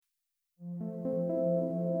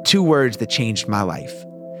two words that changed my life.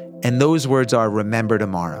 And those words are remember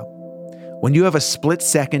tomorrow. When you have a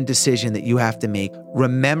split-second decision that you have to make,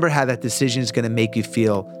 remember how that decision is going to make you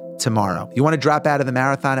feel tomorrow. You want to drop out of the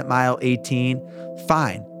marathon at mile 18?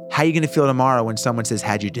 Fine. How are you going to feel tomorrow when someone says,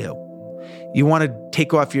 how'd you do? You want to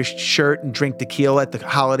take off your shirt and drink tequila at the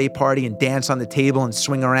holiday party and dance on the table and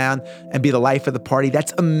swing around and be the life of the party?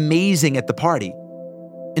 That's amazing at the party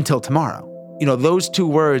until tomorrow. Those two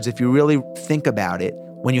words, if you really think about it,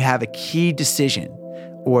 when you have a key decision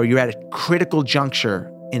or you're at a critical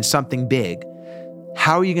juncture in something big,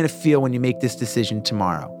 how are you going to feel when you make this decision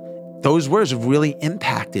tomorrow? Those words have really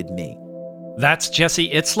impacted me. That's Jesse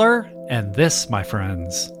Itzler, and this, my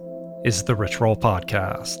friends, is the Rich Roll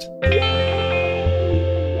Podcast.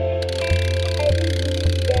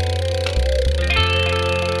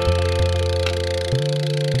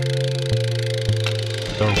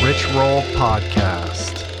 The Rich Roll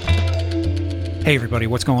Podcast. Hey everybody,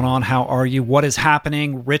 what's going on? How are you? What is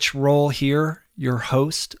happening? Rich Roll here, your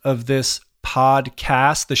host of this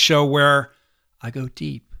podcast, the show where I go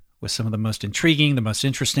deep with some of the most intriguing, the most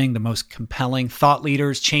interesting, the most compelling thought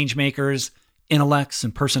leaders, change makers, intellects,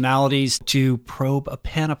 and personalities to probe a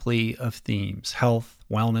panoply of themes: health,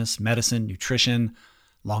 wellness, medicine, nutrition,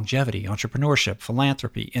 longevity, entrepreneurship,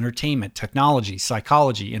 philanthropy, entertainment, technology,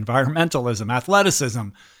 psychology, environmentalism, athleticism,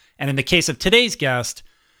 and in the case of today's guest,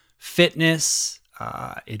 fitness,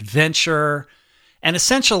 adventure, and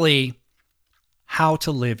essentially how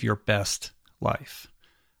to live your best life.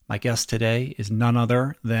 My guest today is none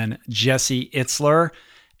other than Jesse Itzler.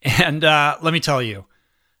 And let me tell you,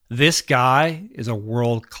 this guy is a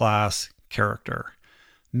world-class character.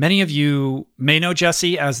 Many of you may know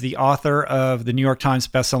Jesse as the author of the New York Times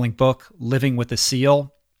bestselling book, Living with a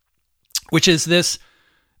SEAL, which is this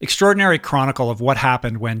extraordinary chronicle of what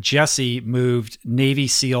happened when Jesse moved Navy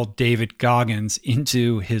SEAL David Goggins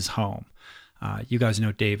into his home. You guys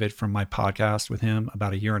know David from my podcast with him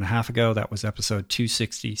about 1.5 years ago. That was episode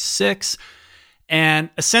 266. And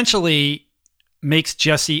essentially makes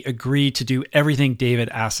Jesse agree to do everything David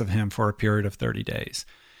asks of him for a period of 30 days.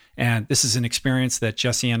 And this is an experience that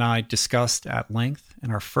Jesse and I discussed at length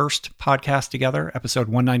in our first podcast together, episode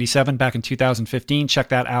 197 back in 2015. Check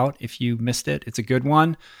that out if you missed it. It's a good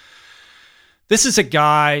one. This is a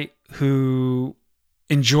guy who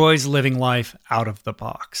enjoys living life out of the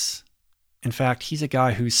box. In fact, he's a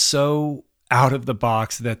guy who's so out of the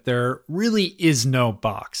box that there really is no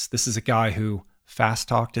box. This is a guy who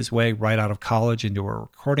fast-talked his way right out of college into a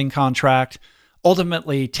recording contract,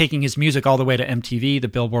 ultimately taking his music all the way to MTV, the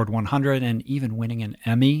Billboard 100, and even winning an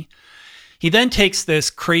Emmy. He then takes this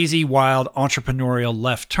crazy, wild, entrepreneurial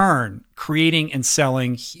left turn, creating and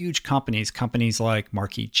selling huge companies like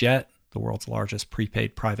Marquis Jet, the world's largest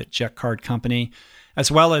prepaid private jet card company, as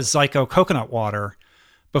well as Zyco Coconut Water,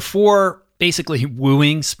 before basically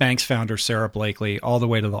wooing Spanx founder Sarah Blakely all the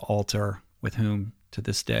way to the altar, with whom to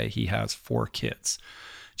this day he has 4 kids.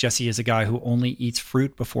 Jesse is a guy who only eats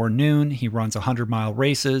fruit before noon. He runs 100-mile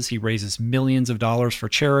races. He raises millions of dollars for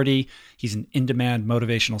charity. He's an in-demand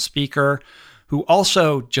motivational speaker who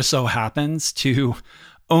also just so happens to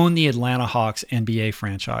own the Atlanta Hawks NBA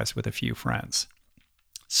franchise with a few friends.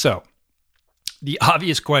 So the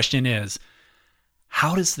obvious question is,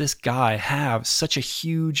 how does this guy have such a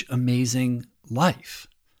huge, amazing life?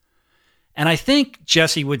 And I think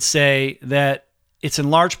Jesse would say that it's in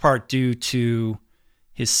large part due to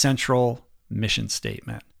his central mission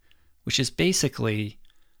statement, which is basically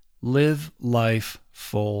live life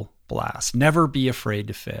full blast. Never be afraid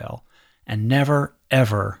to fail, and never,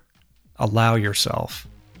 ever allow yourself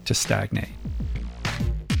to stagnate.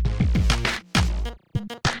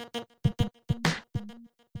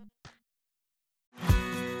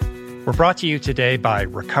 We're brought to you today by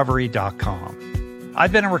Recovery.com.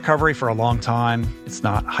 I've been in recovery for a long time. It's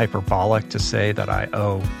not hyperbolic to say that I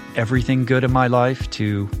owe everything good in my life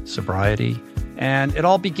to sobriety. And it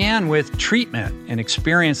all began with treatment, an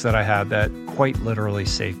experience that I had that quite literally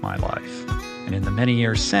saved my life. And in the many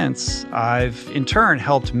years since, I've in turn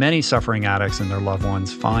helped many suffering addicts and their loved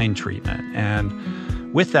ones find treatment. And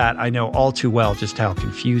with that, I know all too well just how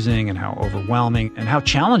confusing and how overwhelming and how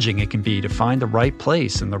challenging it can be to find the right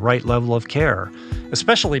place and the right level of care,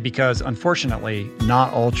 especially because, unfortunately,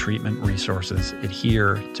 not all treatment resources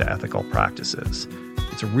adhere to ethical practices.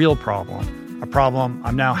 It's a real problem, a problem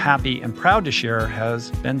I'm now happy and proud to share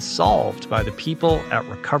has been solved by the people at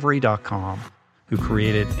Recovery.com, who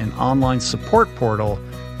created an online support portal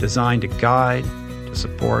designed to guide, to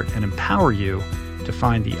support, and empower you to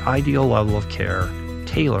find the ideal level of care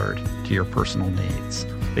tailored to your personal needs.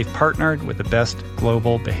 They've partnered with the best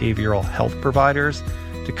global behavioral health providers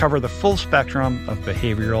to cover the full spectrum of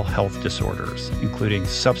behavioral health disorders, including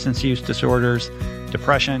substance use disorders,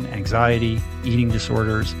 depression, anxiety, eating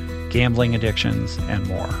disorders, gambling addictions, and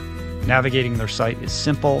more. Navigating their site is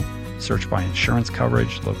simple. Search by insurance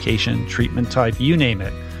coverage, location, treatment type, you name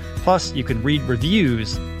it. Plus, you can read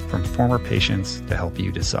reviews from former patients to help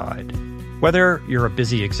you decide. Whether you're a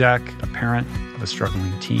busy exec, a parent of a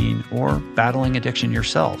struggling teen, or battling addiction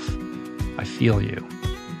yourself, I feel you.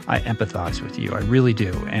 I empathize with you. I really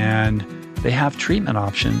do. And they have treatment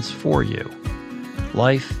options for you.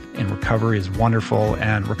 Life in recovery is wonderful,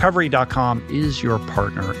 and recovery.com is your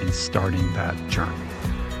partner in starting that journey.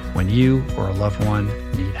 When you or a loved one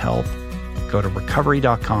need help, go to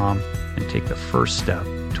recovery.com and take the first step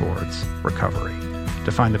towards recovery.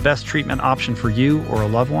 To find the best treatment option for you or a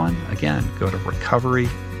loved one, again, go to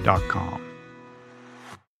recovery.com.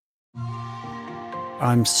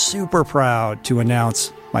 I'm super proud to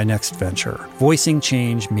announce my next venture, Voicing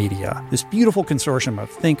Change Media. This beautiful consortium of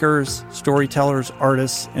thinkers, storytellers,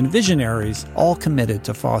 artists, and visionaries, all committed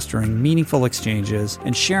to fostering meaningful exchanges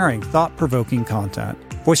and sharing thought-provoking content.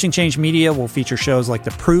 Voicing Change Media will feature shows like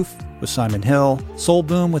The Proof with Simon Hill, Soul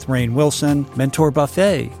Boom with Rainn Wilson, Mentor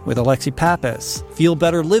Buffet with Alexi Pappas, Feel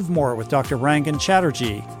Better, Live More with Dr. Rangan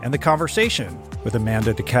Chatterjee, and The Conversation with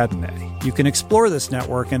Amanda de Cadenet. You can explore this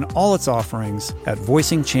network and all its offerings at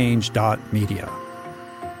voicingchange.media.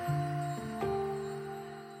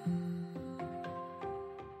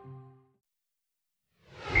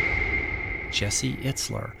 Jesse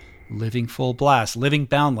Itzler, living full blast, living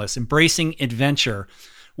boundless, embracing adventure.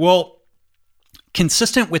 Well,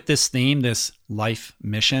 consistent with this theme, this life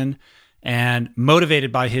mission, and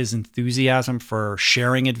motivated by his enthusiasm for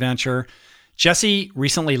sharing adventure, Jesse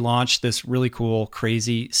recently launched this really cool,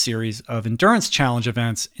 crazy series of endurance challenge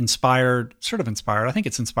events inspired, I think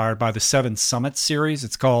it's inspired by the 7 Summits series.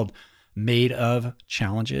 It's called Made of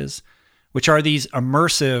Challenges, which are these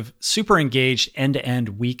immersive, super engaged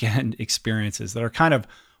end-to-end weekend experiences that are kind of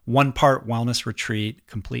one part wellness retreat,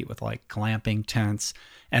 complete with like glamping tents,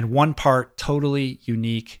 and one part totally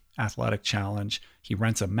unique athletic challenge. He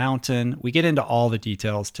rents a mountain. We get into all the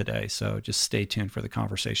details today, so just stay tuned for the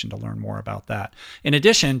conversation to learn more about that. In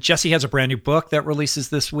addition, Jesse has a brand new book that releases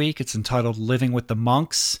this week. It's entitled Living with the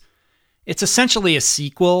Monks. It's essentially a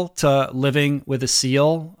sequel to Living with a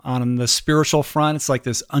Seal. On the spiritual front, it's like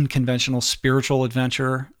this unconventional spiritual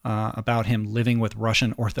adventure about him living with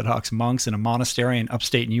Russian Orthodox monks in a monastery in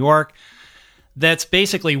upstate New York. That's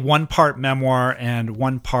basically one part memoir and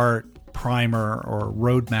one part primer or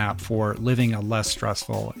roadmap for living a less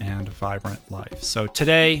stressful and vibrant life. So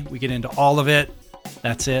today we get into all of it.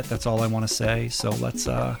 That's it. That's all I want to say. So let's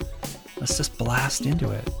just blast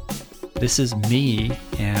into it. This is me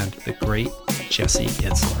and the great Jesse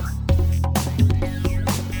Itzler.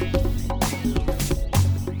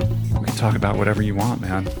 We can talk about whatever you want,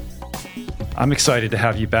 man. I'm excited to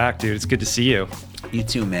have you back, dude. It's good to see you. You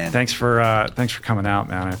too, man. Thanks for coming out,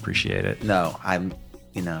 man. I appreciate it. No,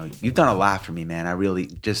 you've done a lot for me, man. I really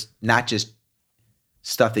not just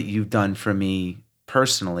stuff that you've done for me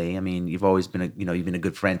personally. I mean, you've always been you've been a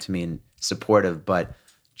good friend to me and supportive, but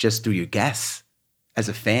just through your guests as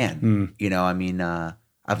a fan,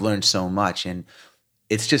 I've learned so much, and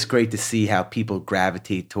it's just great to see how people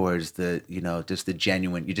gravitate towards just the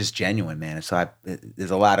genuine. You're just genuine, man. So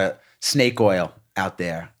there's a lot of snake oil out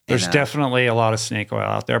there. There's definitely a lot of snake oil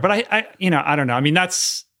out there, but I don't know. I mean,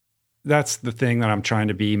 that's the thing that I'm trying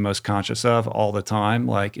to be most conscious of all the time.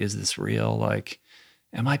 Like, is this real? Like,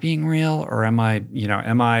 am I being real, or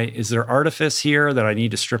is there artifice here that I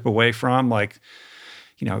need to strip away from? Like,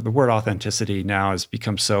 the word authenticity now has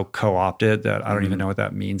become so co-opted that I don't even know what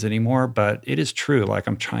that means anymore, but it is true. Like,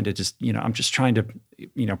 I'm trying to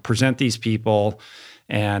present these people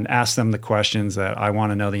and ask them the questions that I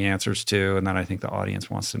want to know the answers to, and that I think the audience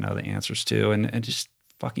wants to know the answers to, and just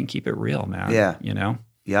fucking keep it real, man. Yeah.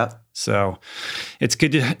 Yep. So it's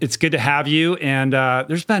good to have you. And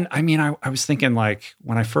there's been, I was thinking, like,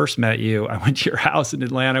 when I first met you, I went to your house in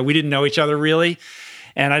Atlanta. We didn't know each other really,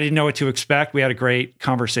 and I didn't know what to expect. We had a great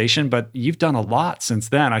conversation, but you've done a lot since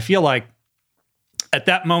then. I feel like at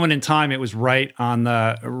that moment in time, it was right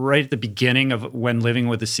at the beginning of when Living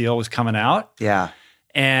with the Seal was coming out. Yeah.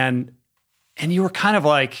 And you were kind of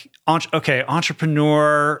like,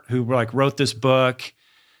 entrepreneur who like wrote this book.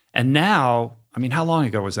 And now, how long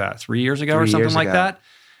ago was that? 3 years ago or something like that?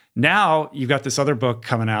 Now you've got this other book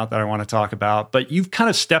coming out that I want to talk about, but you've kind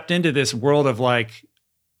of stepped into this world of like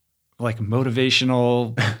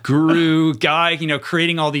motivational guru guy,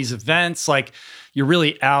 creating all these events. Like, you're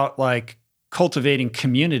really out like cultivating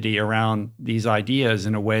community around these ideas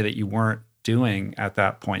in a way that you weren't doing at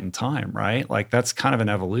that point in time, right? Like that's kind of an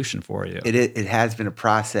evolution for you. It has been a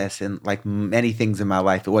process, and like many things in my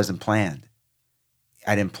life, it wasn't planned.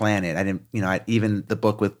 I didn't plan it. I didn't, even the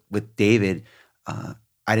book with David, I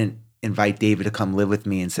didn't invite David to come live with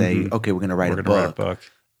me and say, okay, we're going to write a book.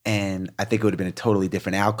 And I think it would have been a totally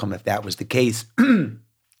different outcome if that was the case.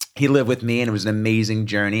 He lived with me, and it was an amazing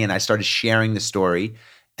journey. And I started sharing the story,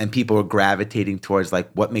 and people were gravitating towards like,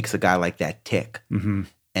 what makes a guy like that tick?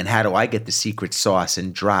 And how do I get the secret sauce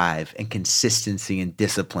and drive and consistency and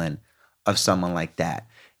discipline of someone like that?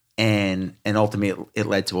 And ultimately it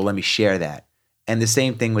led to, well, let me share that. And the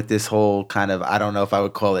same thing with this whole kind of, I don't know if I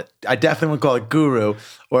would call it, I definitely would call it guru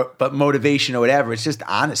but motivation or whatever. It's just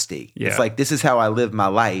honesty. Yeah. It's like, this is how I live my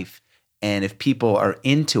life. And if people are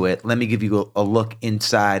into it, let me give you a look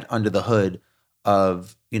inside under the hood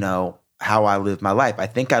of, how I live my life. I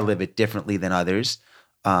think I live it differently than others.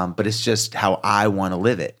 But it's just how I want to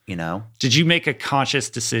live it, Did you make a conscious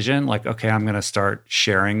decision like, okay, I'm going to start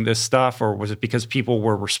sharing this stuff? Or was it because people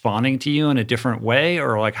were responding to you in a different way?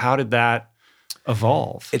 Or like, how did that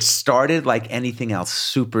evolve? It started like anything else,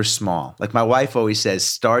 super small. Like my wife always says,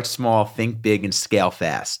 start small, think big, and scale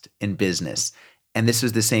fast in business. And this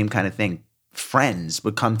was the same kind of thing. Friends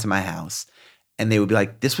would come to my house and they would be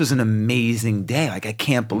like, this was an amazing day. Like, I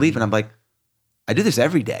can't believe it. And I'm like, I do this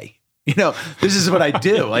every day. This is what I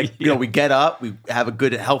do. Like, we get up, we have a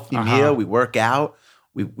good, healthy meal, we work out,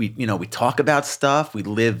 we talk about stuff, we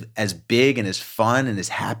live as big and as fun and as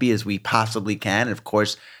happy as we possibly can. And of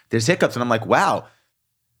course, there's hiccups, and I'm like, wow,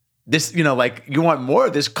 this, like, you want more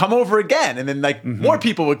of this, come over again. And then like more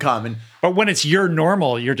people would come. But when it's your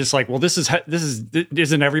normal, you're just like, well,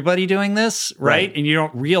 isn't everybody doing this? Right. And you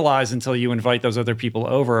don't realize until you invite those other people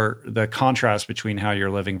over the contrast between how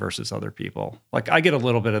you're living versus other people. Like I get a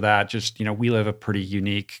little bit of that. Just, we live a pretty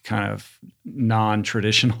unique kind of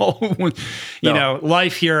non-traditional,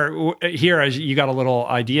 life here, as you got a little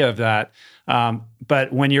idea of that.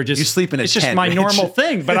 But when you sleep in a it's tent, just my normal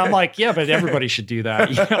thing. But I'm like, yeah, but everybody should do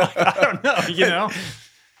that. I don't know,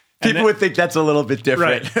 People would think that's a little bit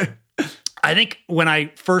different. Right. I think when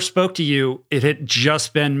I first spoke to you, it had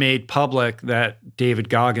just been made public that David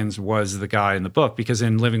Goggins was the guy in the book, because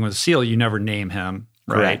in Living with a SEAL, you never name him,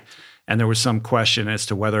 right? Correct. And there was some question as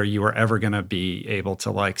to whether you were ever going to be able to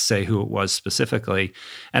like say who it was specifically.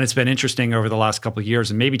 And it's been interesting over the last couple of years,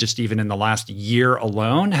 and maybe just even in the last year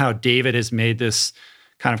alone, how David has made this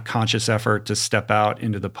kind of conscious effort to step out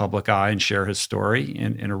into the public eye and share his story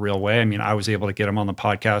in a real way. I mean, I was able to get him on the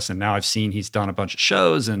podcast, and now I've seen he's done a bunch of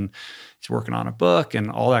shows and he's working on a book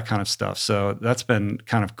and all that kind of stuff. So that's been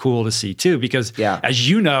kind of cool to see too, because as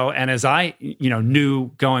you know, and as I,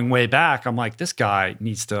 knew going way back, I'm like, this guy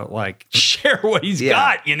needs to like share what he's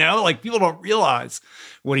got, like people don't realize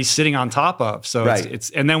what he's sitting on top of. So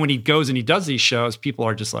it's, and then when he goes and he does these shows, people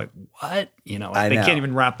are just like, what? They can't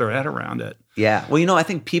even wrap their head around it. Yeah. Well, I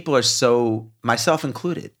think people are so, myself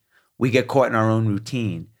included, we get caught in our own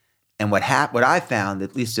routine. And what I found,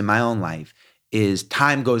 at least in my own life, is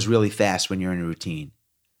time goes really fast when you're in a routine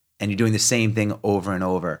and you're doing the same thing over and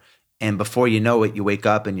over. And before you know it, you wake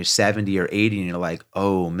up and you're 70 or 80 and you're like,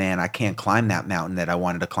 oh man, I can't climb that mountain that I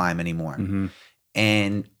wanted to climb anymore.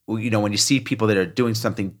 And, when you see people that are doing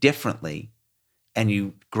something differently and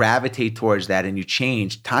you gravitate towards that and you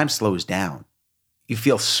change, time slows down. You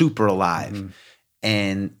feel super alive.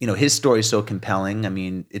 And, his story is so compelling. I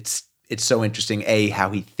mean, it's so interesting, how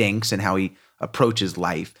he thinks and how he approaches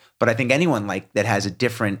life. But I think anyone like that has a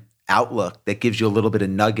different outlook that gives you a little bit of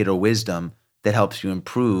nugget or wisdom that helps you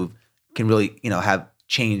improve can really, have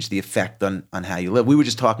changed the effect on how you live. We were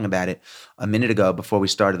just talking about it a minute ago before we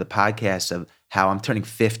started the podcast of how I'm turning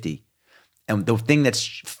 50. And the thing that's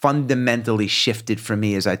fundamentally shifted for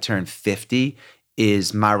me as I turn 50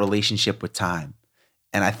 is my relationship with time.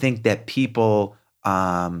 And I think that people,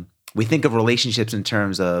 we think of relationships in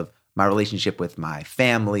terms of my relationship with my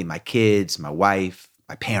family, my kids, my wife,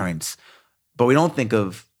 my parents, but we don't think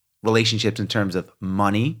of relationships in terms of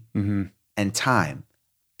money and time.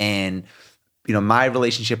 And, my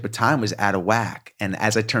relationship with time was out of whack. And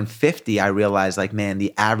as I turned 50, I realized like, man,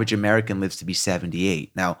 the average American lives to be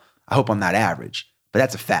 78. Now, I hope I'm not average, but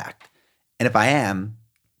that's a fact. And if I am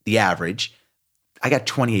the average, I got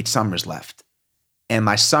 28 summers left. And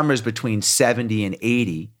my summers between 70 and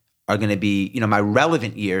 80 are going to be, my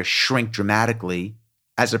relevant years shrink dramatically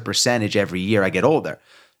as a percentage every year I get older.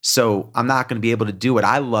 So I'm not going to be able to do what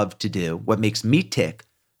I love to do, what makes me tick.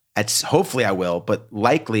 Hopefully I will, but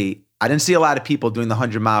likely I didn't see a lot of people doing the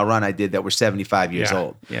 100-mile run I did that were 75 years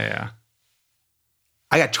old. Yeah.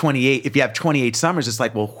 I got 28. If you have 28 summers, it's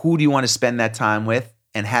like, well, who do you want to spend that time with?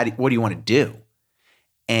 And what do you want to do?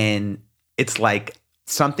 And it's like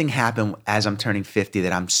something happened as I'm turning 50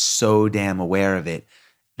 that I'm so damn aware of it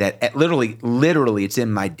that literally it's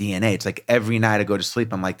in my DNA. It's like every night I go to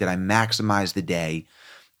sleep, I'm like, did I maximize the day?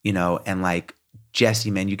 And like, Jesse,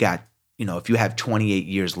 man, you got, if you have 28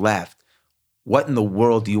 years left, what in the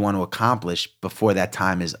world do you want to accomplish before that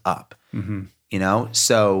time is up? Mm-hmm.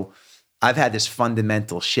 So I've had this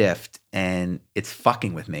fundamental shift and it's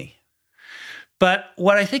fucking with me. But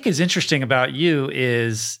what I think is interesting about you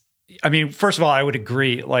is, I mean, first of all, I would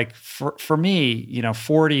agree. Like for me,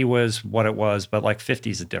 40 was what it was, but like 50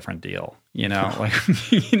 is a different deal, like,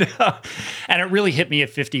 and it really hit me at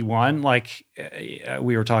 51. Like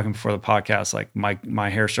we were talking before the podcast, like my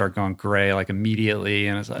hair started going gray, like immediately.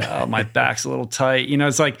 And it's like, oh, my back's a little tight.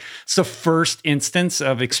 It's like, it's the first instance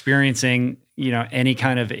of experiencing, any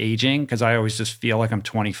kind of aging. Cause I always just feel like I'm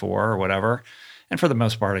 24 or whatever. And for the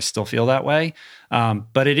most part, I still feel that way.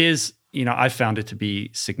 But it is, I found it to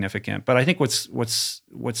be significant. But I think what's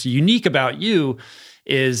unique about you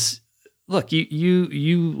is, look,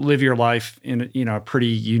 you live your life in a pretty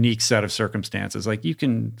unique set of circumstances. Like you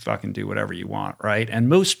can fucking do whatever you want, right? And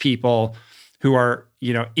most people who are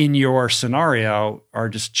in your scenario are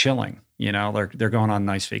just chilling. They're going on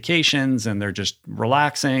nice vacations and they're just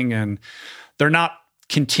relaxing and they're not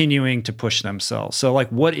continuing to push themselves. So like,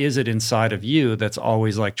 what is it inside of you that's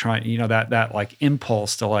always like trying, that like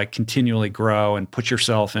impulse to like continually grow and put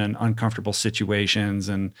yourself in uncomfortable situations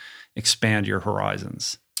and expand your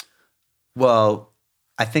horizons? Well,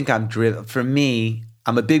 I think I'm driven. For me,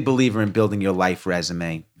 I'm a big believer in building your life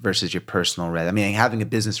resume versus your personal resume. I mean, having a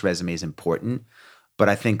business resume is important, but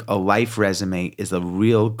I think a life resume is a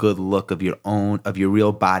real good look of your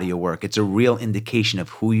real body of work. It's a real indication of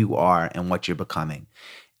who you are and what you're becoming.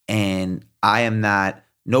 And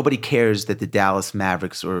nobody cares that the Dallas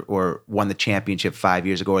Mavericks or won the championship 5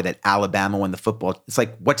 years ago or that Alabama won the football. It's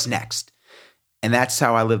like, what's next? And that's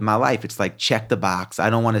how I live my life. It's like, check the box. I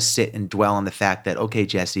don't want to sit and dwell on the fact that, okay,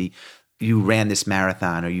 Jesse, you ran this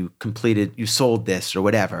marathon or you sold this or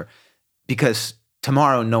whatever, because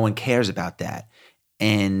tomorrow no one cares about that.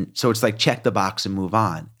 And so it's like, check the box and move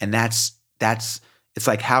on. And it's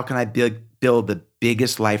like, how can I build the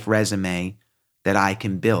biggest life resume that I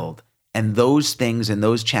can build? And those things and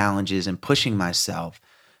those challenges and pushing myself,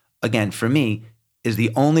 again, for me, is the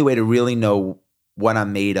only way to really know what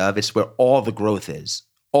I'm made of. It's where all the growth is.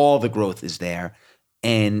 All the growth is there.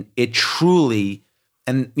 And it truly,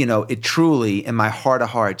 in my heart of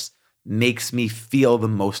hearts, makes me feel the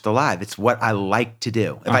most alive. It's what I like to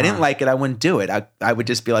do. If I didn't like it, I wouldn't do it. I would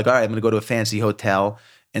just be like, all right, I'm going to go to a fancy hotel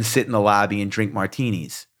and sit in the lobby and drink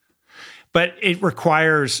martinis. But it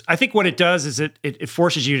requires, I think what it does is it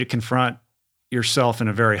forces you to confront yourself in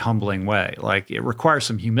a very humbling way. Like it requires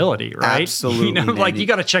some humility, right? Absolutely. Like you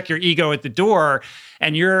got to check your ego at the door,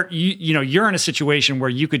 and you're in a situation where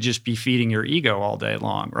you could just be feeding your ego all day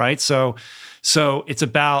long, right? So it's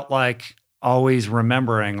about like always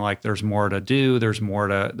remembering like there's more to do, there's more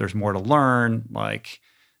to learn. Like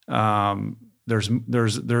there's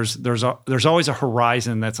always a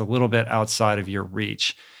horizon that's a little bit outside of your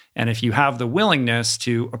reach. And if you have the willingness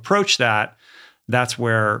to approach that, that's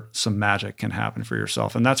where some magic can happen for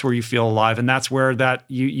yourself. And that's where you feel alive. And that's where that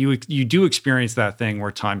you do experience that thing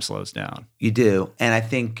where time slows down. You do. And I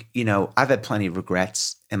think, I've had plenty of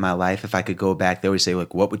regrets in my life. If I could go back, they always say,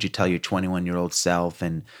 like, what would you tell your 21-year-old self?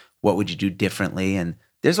 And what would you do differently? And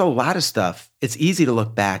there's a lot of stuff. It's easy to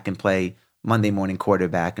look back and play Monday morning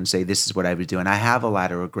quarterback and say, this is what I would do. And I have a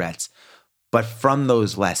lot of regrets. But from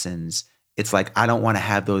those lessons, it's like, I don't want to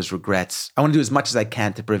have those regrets. I want to do as much as I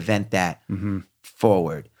can to prevent that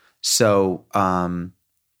forward. So,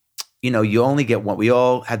 you only get one. We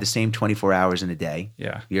all have the same 24 hours in a day.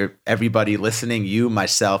 Yeah. Everybody listening, you,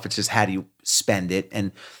 myself, it's just how do you spend it?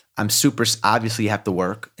 And obviously you have to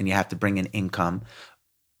work and you have to bring in income,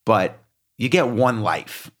 but you get one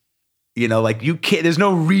life, like you can't, there's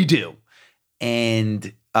no redo.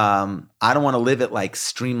 And I don't want to live it like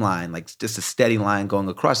streamlined, like just a steady line going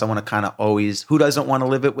across. I want to kind of always, who doesn't want to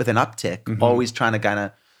live it with an uptick, always trying to kind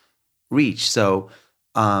of reach. So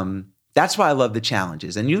that's why I love the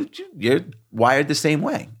challenges. And you're wired the same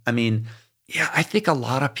way. I mean, yeah, I think a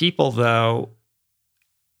lot of people though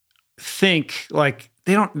think like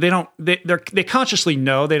they consciously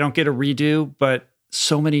know they don't get a redo, but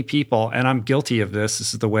so many people, and I'm guilty of this.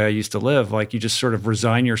 This is the way I used to live. Like you just sort of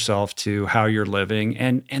resign yourself to how you're living.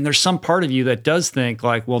 And there's some part of you that does think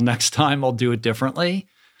like, well, next time I'll do it differently.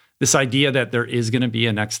 This idea that there is going to be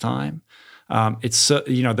a next time. It's so,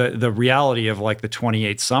 the reality of like the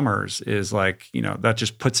 28 summers is like, that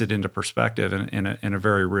just puts it into perspective in a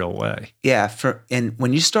very real way. Yeah. And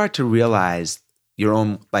when you start to realize your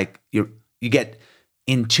own, like you get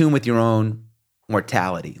in tune with your own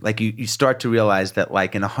mortality. Like you start to realize that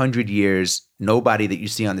like in 100 years, nobody that you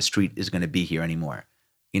see on the street is going to be here anymore.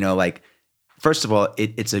 Like first of all,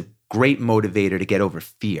 it's a great motivator to get over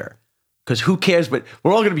fear. Because who cares? But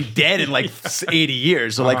we're all going to be dead in like 80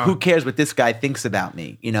 years. So like, who cares what this guy thinks about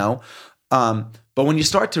me? But when you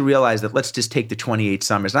start to realize that, let's just take the 28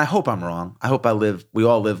 summers, and I hope I'm wrong. I hope we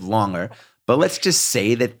all live longer. But let's just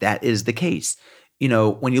say that is the case.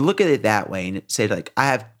 When you look at it that way and say like,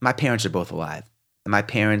 my parents are both alive. And my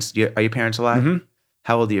parents, are your parents alive? Mm-hmm.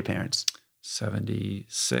 How old are your parents?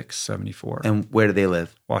 76, 74. And where do they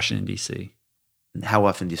live? Washington, D.C. And how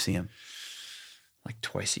often do you see them? Like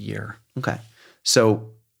twice a year. Okay.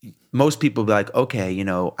 So most people be like, okay,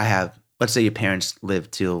 let's say your parents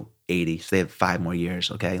live till 80, so they have 5 more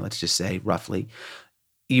years, okay? Let's just say roughly.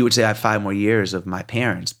 You would say I have 5 more years of my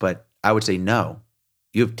parents, but I would say no.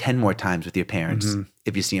 You have 10 more times with your parents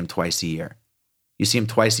if you see them twice a year. You see them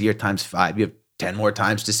twice a year times 5, you have 10 more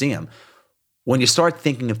times to see them. When you start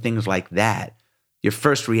thinking of things like that, your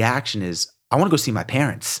first reaction is, I want to go see my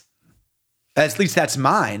parents. At least that's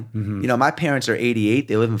mine. Mm-hmm. My parents are 88.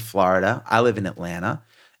 They live in Florida. I live in Atlanta.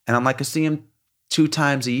 And I'm like, I see them 2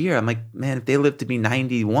 times a year. I'm like, man, if they live to be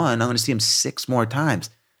 91, I'm going to see them 6 more times.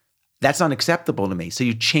 That's unacceptable to me. So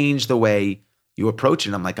you change the way you approach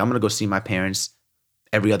it. I'm like, I'm going to go see my parents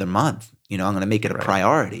every other month. I'm going to make it a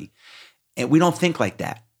priority. And we don't think like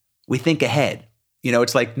that. We think ahead.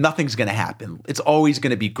 It's like nothing's going to happen. It's always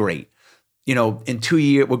going to be great. In 2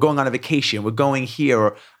 years, we're going on a vacation. We're going here,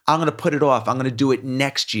 or I'm going to put it off. I'm going to do it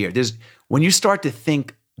next year. When you start to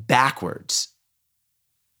think backwards,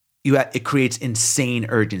 it creates insane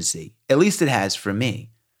urgency. At least it has for me,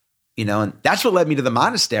 and that's what led me to the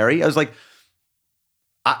monastery. I was like,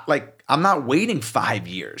 I'm not waiting 5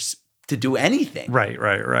 years to do anything. Right.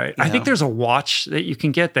 I think there's a watch that you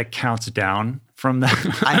can get that counts down from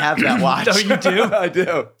that. I have that watch. Oh, you do? I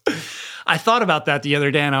do. I thought about that the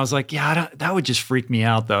other day, and I was like, yeah, that would just freak me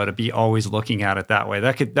out, though, to be always looking at it that way.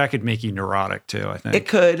 That could make you neurotic too, I think. It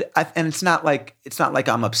could, and it's not like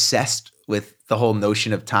I'm obsessed with the whole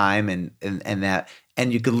notion of time and that.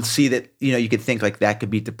 And you could see that, you could think like that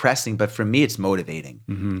could be depressing, but for me, it's motivating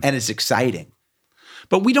and it's exciting.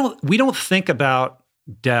 But we don't think about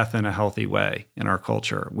death in a healthy way in our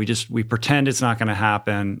culture. We pretend it's not going to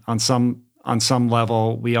happen. On some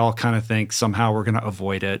level, we all kind of think somehow we're going to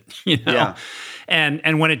avoid it, Yeah.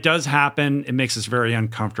 And when it does happen, it makes us very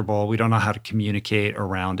uncomfortable. We don't know how to communicate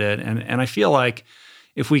around it. And I feel like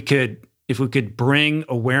if we could bring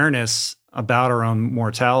awareness about our own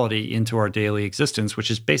mortality into our daily existence, which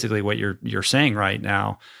is basically what you're saying right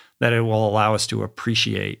now, that it will allow us to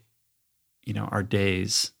appreciate, our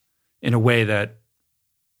days in a way that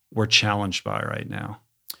we're challenged by right now.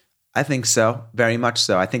 I think so. Very much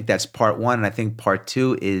so. I think that's part 1. And I think part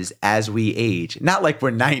 2 is as we age, not like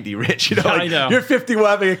we're 90, Rich, I know. You're 50, we're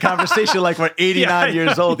having a conversation like we're 89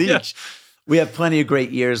 years old each. Yeah. We have plenty of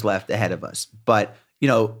great years left ahead of us. But,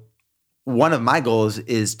 one of my goals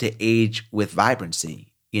is to age with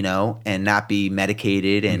vibrancy, and not be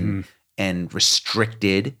medicated and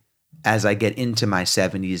restricted as I get into my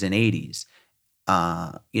 70s and 80s.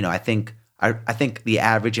 I think the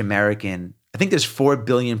average American, I think there's 4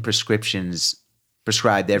 billion prescriptions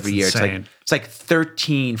prescribed every year. Insane. It's like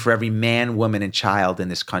 13 for every man, woman, and child in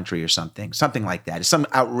this country or something like that. It's some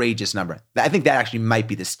outrageous number. I think that actually might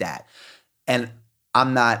be the stat. And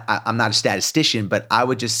I'm not a statistician, but I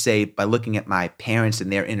would just say by looking at my parents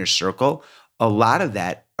and their inner circle, a lot of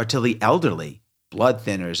that are to the elderly, blood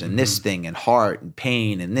thinners and this thing and heart and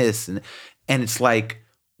pain and this. And it's like,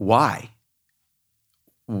 why?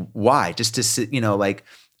 Just to sit,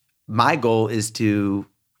 my goal is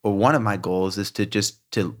one of my goals is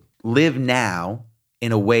to live now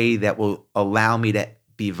in a way that will allow me to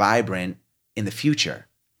be vibrant in the future.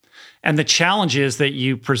 And the challenges that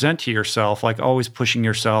you present to yourself, like always pushing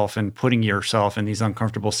yourself and putting yourself in these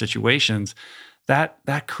uncomfortable situations,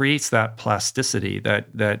 that creates that plasticity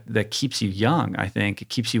that keeps you young. I think it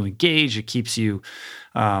keeps you engaged. It keeps you,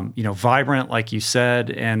 vibrant, like you said.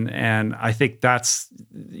 And I think that's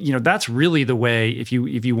really the way, if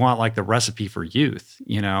you want like the recipe for youth,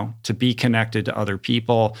 to be connected to other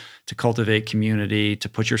people, to cultivate community, to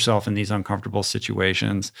put yourself in these uncomfortable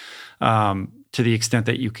situations, to the extent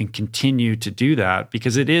that you can continue to do that,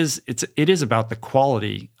 because it is about the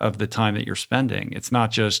quality of the time that you're spending. It's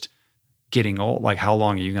not just getting old. Like, how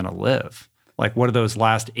long are you going to live? Like, what are those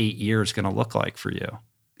last 8 years going to look like for you?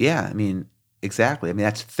 Yeah, I mean, exactly. I mean,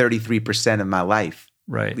 that's 33% of my life,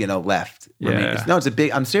 right? Left. Yeah. It's a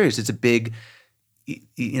big. I'm serious. It's a big.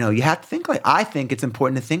 You have to think like. I think it's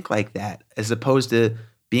important to think like that, as opposed to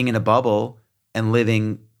being in a bubble and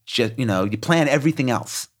living just, you plan everything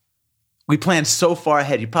else. We plan so far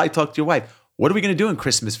ahead. You probably talk to your wife. What are we going to do in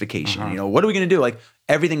Christmas vacation? What are we going to do? Like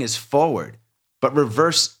everything is forward, but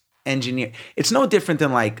reverse engineer. It's no different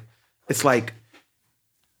than it's like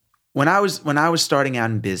when I was starting out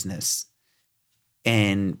in business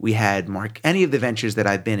and we had any of the ventures that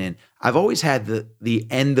I've been in, I've always had the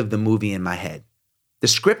end of the movie in my head. The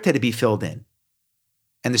script had to be filled in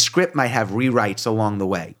and the script might have rewrites along the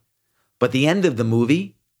way, but the end of the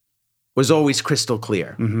movie was always crystal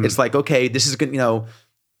clear. It's like, okay, this is good.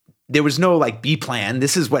 There was no like B plan.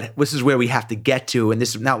 This is where we have to get to.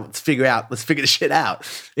 And now let's figure this shit out.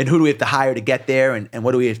 And who do we have to hire to get there? And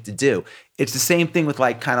what do we have to do? It's the same thing with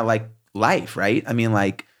kind of like life, right? I mean,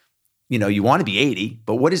 you want to be 80,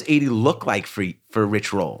 but what does 80 look like for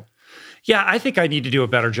Rich Roll? Yeah, I think I need to do a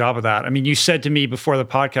better job of that. I mean, you said to me before the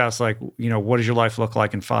podcast, what does your life look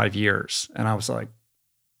like in 5 years? And I was like,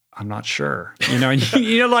 I'm not sure. And I was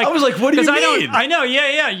like, what do you mean? I know.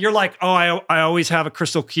 Yeah. You're like, oh, I always have a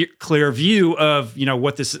crystal clear view of,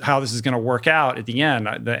 how this is going to work out at the end,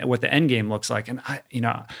 what the end game looks like. And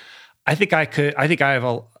I think I have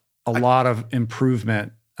a lot of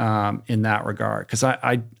improvement in that regard because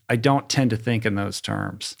I don't tend to think in those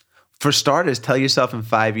terms. For starters, tell yourself in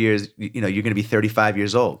 5 years, you're going to be 35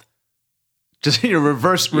 years old. Just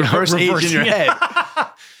reverse age in your head.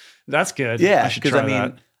 That's good. Yeah,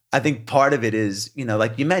 because I think part of it is,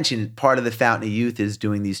 like you mentioned, part of the Fountain of Youth is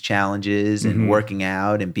doing these challenges and working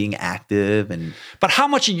out and being active. But how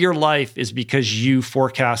much of your life is because you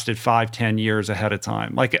forecasted 5-10 years ahead of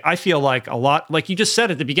time? Like, I feel like a lot, like you just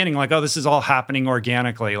said at the beginning, like, oh, this is all happening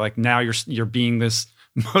organically. Like now you're being this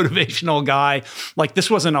motivational guy. Like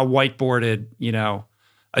this wasn't a whiteboarded,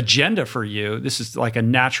 agenda for you. This is like a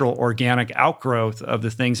natural organic outgrowth of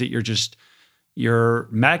the things that you're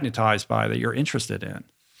magnetized by, that you're interested in.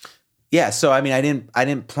 Yeah, so I mean, I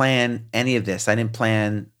didn't plan any of this. I didn't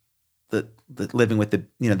plan the living with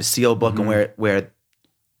the SEAL book and where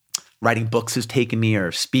writing books has taken me,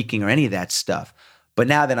 or speaking, or any of that stuff. But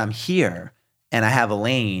now that I'm here and I have a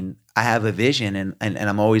lane, I have a vision, and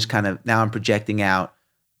I'm always now I'm projecting out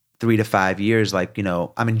 3 to 5 years. Like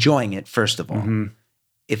I'm enjoying it. First of all,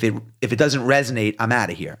 if it doesn't resonate, I'm out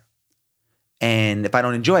of here, and if I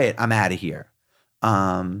don't enjoy it, I'm out of here.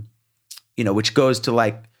 Which goes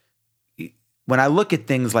to when I look at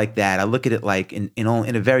things like that, I look at it like in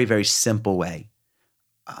a very, very simple way.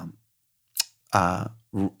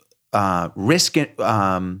 Risk,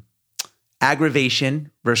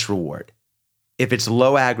 aggravation versus reward. If it's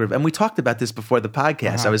low aggravation, and we talked about this before the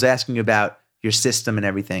podcast. I was asking you about your system and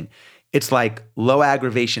everything. It's like low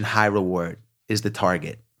aggravation, high reward is the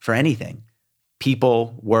target for anything.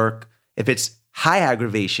 People, work. If it's high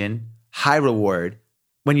aggravation, high reward,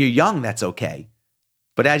 when you're young, that's okay.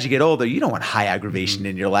 But as you get older, you don't want high aggravation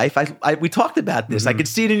in your life. We talked about this. I could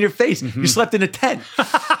see it in your face. You slept in a tent.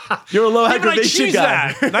 You're a low aggravation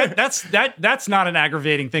guy. That's not an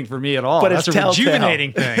aggravating thing for me at all. But that's it's a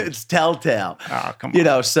rejuvenating thing. It's telltale. Oh, come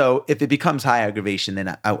on. So if it becomes high aggravation, then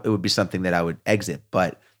it would be something that I would exit.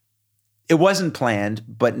 But it wasn't planned.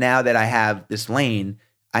 But now that I have this lane,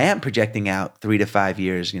 I am projecting out 3 to 5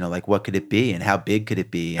 years. What could it be, and how big could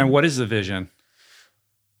it be? And what is the vision?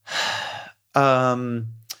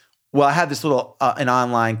 Well, I have this little an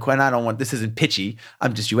online course. This isn't pitchy.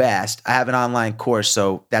 You asked. I have an online course,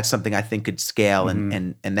 so that's something I think could scale,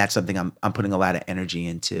 and that's something I'm putting a lot of energy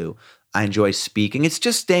into. I enjoy speaking. It's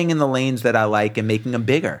just staying in the lanes that I like and making them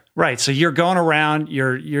bigger. Right. So you're going around.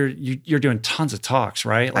 You're doing tons of talks,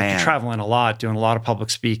 right? Like you're traveling a lot, doing a lot of public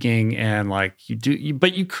speaking, and like you do.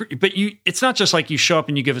 But you. It's not just like you show up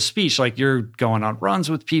and you give a speech. Like you're going on runs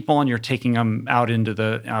with people and you're taking them out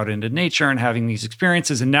into nature and having these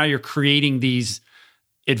experiences. And now you're creating these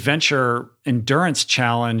adventure endurance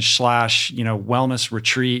challenge / wellness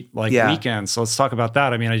retreat weekends. So let's talk about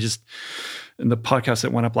that. I mean, in the podcast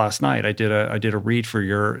that went up last night, I did a read for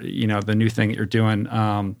your, the new thing that you're doing,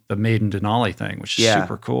 the Maiden Denali thing, which is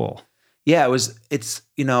super cool. Yeah,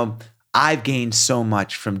 I've gained so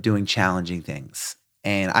much from doing challenging things.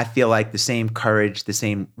 And I feel like the same courage, the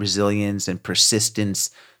same resilience and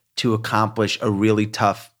persistence to accomplish a really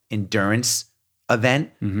tough endurance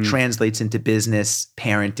event translates into business,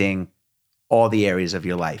 parenting, all the areas of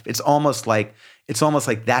your life. It's almost like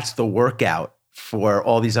that's the workout for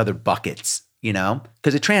all these other buckets,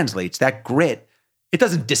 because it translates. That grit, it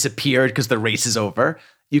doesn't disappear because the race is over.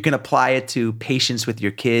 You can apply it to patience with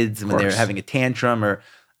your kids when they're having a tantrum,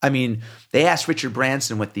 they asked Richard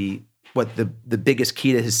Branson what the biggest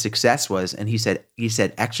key to his success was, and he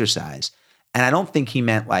said exercise. And I don't think he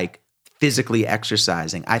meant like physically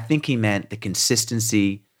exercising. I think he meant the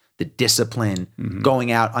consistency, the discipline,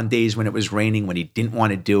 going out on days when it was raining, when he didn't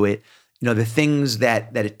want to do it. You know, the things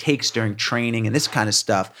that it takes during training and this kind of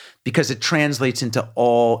stuff, because it translates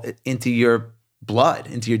into your blood,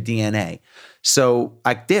 into your DNA. So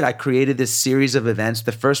I created this series of events.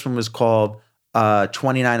 The first one was called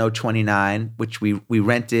 29029, which we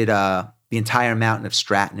rented the entire mountain of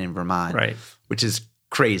Stratton in Vermont, right, which is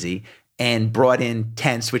crazy, and brought in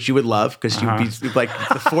tents, which you would love because you'd be like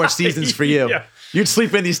the Four Seasons for you. Yeah. You'd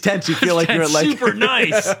sleep in these tents. You feel like you're like super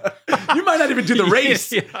nice. You might not even do the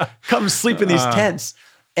race. Yeah. Come sleep in these tents.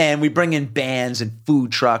 And we bring in bands and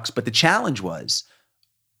food trucks. But the challenge was,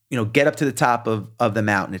 get up to the top of the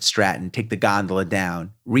mountain at Stratton, take the gondola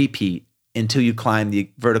down, repeat until you climb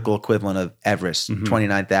the vertical equivalent of Everest,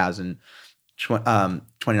 29,000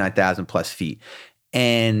 plus feet.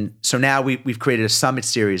 And so now we've created a summit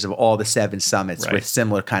series of all the 7 summits with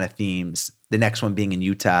similar kind of themes. The next one being in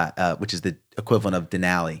Utah, which is the equivalent of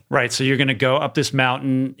Denali. Right. So you're going to go up this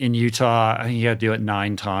mountain in Utah. I think you got to do it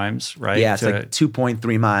 9 times, right? Yeah, it's like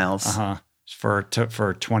 2.3 miles. For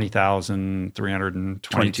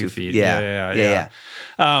 20,322 feet. Yeah.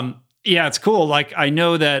 Yeah, it's cool. Like I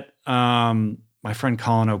know that my friend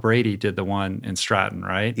Colin O'Brady did the one in Stratton,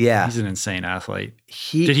 right? Yeah. He's an insane athlete.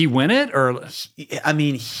 Did he win it? Or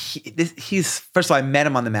he's first of all, I met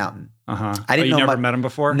him on the mountain. I didn't know never met him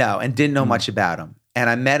before? No, and didn't know much about him. And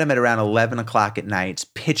I met him at around 11 o'clock at night. It's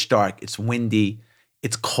pitch dark. It's windy.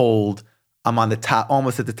 It's cold. I'm on the top,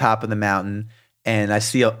 almost at the top of the mountain. And I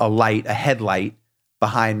see a light, a headlight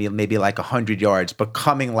behind me, maybe like 100 yards, but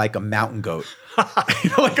coming like a mountain goat.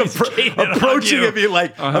 Like approaching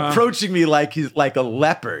me like he's like a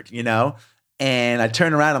leopard, And I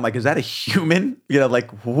turn around, I'm like, is that a human? Like,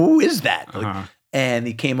 who is that? And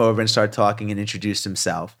he came over and started talking and introduced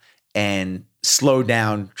himself and slowed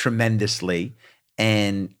down tremendously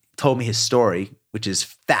and told me his story, which is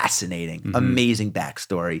fascinating, amazing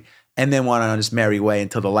backstory. And then went on his merry way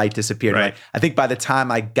until the light disappeared. Right. I think by the time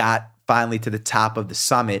I got finally to the top of the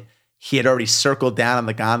summit, he had already circled down on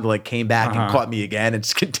the gondola, came back and caught me again, and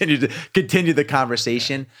just continued the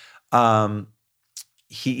conversation.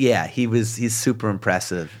 He's super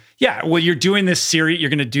impressive. Yeah, well, you're doing this series. You're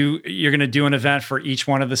going to do an event for each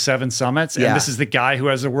one of the 7 summits, and this is the guy who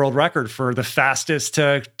has the world record for the fastest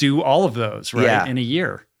to do all in a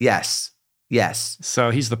year. Yes. So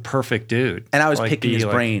he's the perfect dude. And I was picking his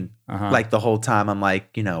brain like the whole time. I'm like,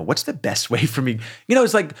 what's the best way for me?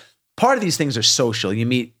 It's like part of these things are social. You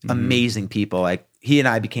meet amazing people. Like he and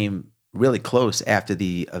I became really close after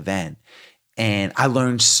the event. And I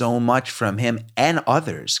learned so much from him and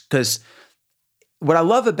others. Because what I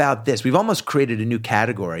love about this, we've almost created a new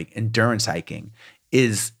category, endurance hiking,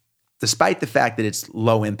 is despite the fact that it's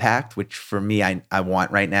low impact, which for me, I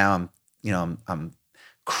want right now. I'm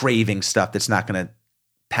craving stuff that's not going to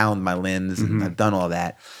pound my limbs, and I've done all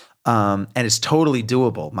that. And it's totally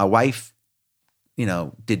doable. My wife,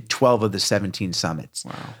 did 12 of the 17 summits.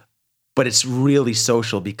 Wow. But it's really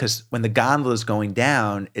social because when the gondola is going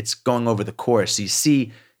down, it's going over the course. So you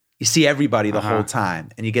see everybody the whole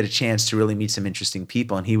time, and you get a chance to really meet some interesting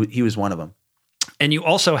people. And he was one of them. And you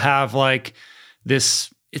also have like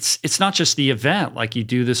this. It's not just the event. Like you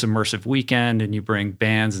do this immersive weekend, and you bring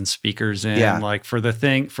bands and speakers in. Yeah. Like for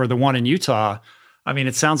the one in Utah, I mean,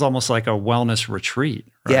 it sounds almost like a wellness retreat.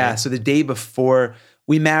 Right? Yeah. So the day before,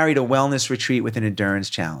 we married a wellness retreat with an endurance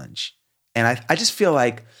challenge, and I just feel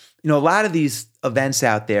like a lot of these events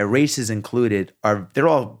out there, races included, they're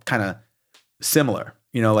all kind of similar.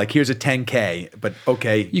 Like here's a 10K, but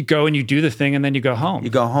okay, you go and you do the thing, and then you go home. You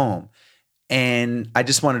go home. And I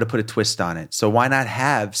just wanted to put a twist on it. So why not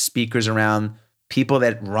have speakers around people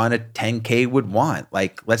that run a 10K would want?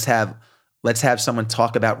 Like let's have someone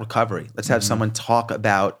talk about recovery. Let's have someone talk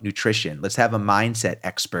about nutrition. Let's have a mindset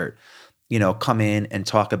expert, come in and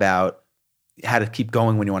talk about how to keep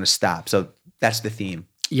going when you want to stop. So that's the theme.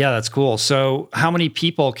 Yeah, that's cool. So how many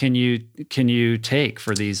people can you take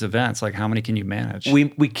for these events? Like how many can you manage? We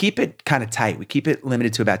keep it kind of tight. We keep it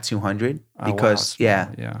limited to about 200 because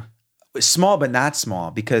yeah. Small but not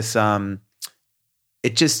small, because that's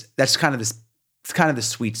kind of the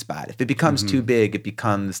sweet spot. If it becomes too big, it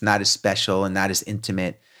becomes not as special and not as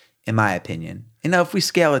intimate, in my opinion. If we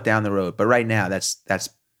scale it down the road, but right now that's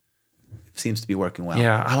seems to be working well.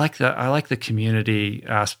 Yeah, I like the community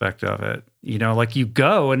aspect of it. Like you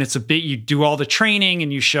go and you do all the training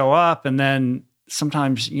and you show up, and then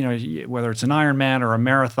sometimes whether it's an Ironman or a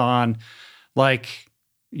marathon, like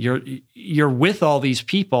you're with all these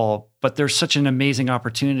people, but there's such an amazing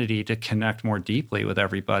opportunity to connect more deeply with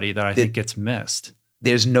everybody that I think gets missed.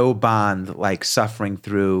 there's no bond like suffering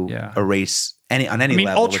through a race on any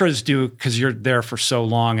level. Ultras do, because you're there for so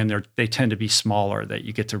long, and they tend to be smaller, that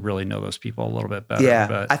you get to really know those people a little bit better. Yeah,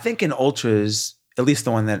 but I think in ultras, at least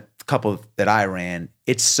the couple that I ran,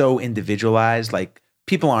 it's so individualized. Like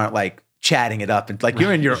people aren't like chatting it up and like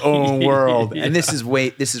you're in your own world. And this is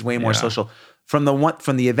way more social. From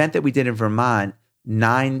the event that we did in Vermont,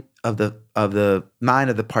 9 of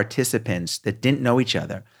the participants that didn't know each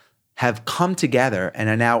other have come together and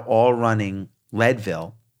are now all running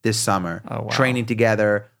Leadville this summer, training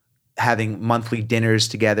together, having monthly dinners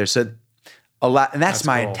together. So a lot, and that's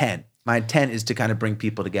my intent. My intent is to kind of bring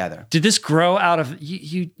people together. Did this grow out of,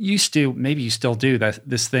 you used to, maybe you still do,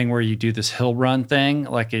 this thing where you do this hill run thing,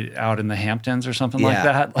 like out in the Hamptons or something like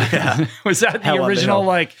that? Like, was that the original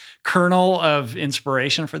like kernel of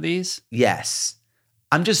inspiration for these? Yes.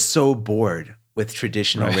 I'm just so bored with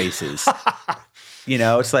traditional races.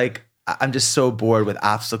 It's like, I'm just so bored with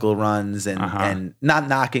obstacle runs and not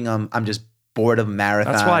knocking them. I'm just bored of marathons.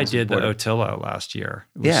 That's why I did the Otillo last year.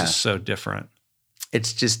 It was just so different.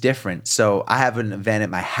 It's just different. So I have an event at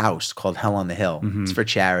my house called Hell on the Hill. Mm-hmm. It's for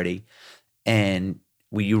charity. And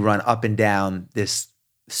you run up and down this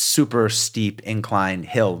super steep incline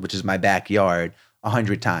hill, which is my backyard,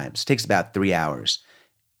 100 times. It takes about 3 hours.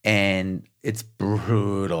 And it's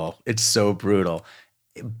brutal. It's so brutal.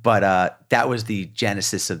 But that was the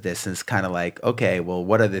genesis of this. And it's kind of like, okay, well,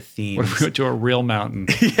 what are the themes? What if we went to a real mountain?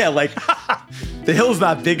 Yeah, like the hill's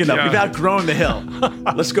not big enough. We've outgrown the hill.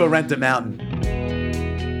 Let's go rent a mountain.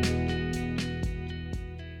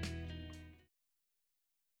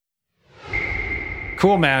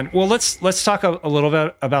 Cool, man. Well, let's talk a little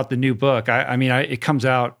bit about the new book. It comes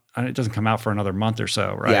out. It doesn't come out for another month or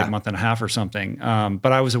so, right? Yeah. A month and a half or something.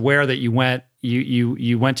 But I was aware that you went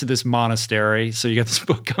to this monastery. So you got this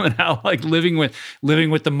book coming out, like living with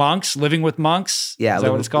the monks. Yeah, is that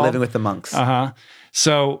what it's called? Living with the monks.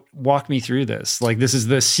 So walk me through this. Like this is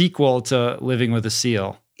the sequel to Living with a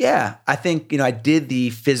Seal. Yeah, I think I did the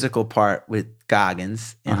physical part with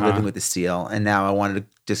Goggins and Living with the Seal, and now I wanted to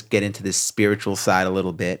just get into this spiritual side a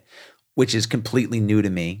little bit, which is completely new to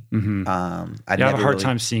me. Mm-hmm. I have a hard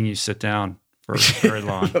time seeing you sit down for very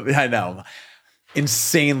long. I know,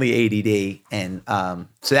 insanely ADD, and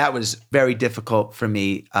so that was very difficult for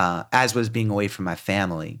me, as was being away from my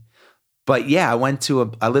family. But yeah,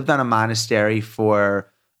 I lived on a monastery for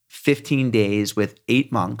 15 days with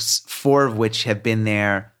 8 monks, 4 of which have been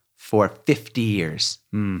there for 50 years.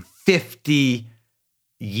 50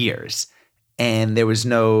 years. And there was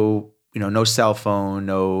no cell phone,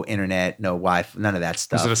 no internet, no Wi-Fi, none of that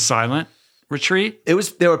stuff. Was it a silent retreat?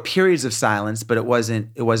 There were periods of silence, but it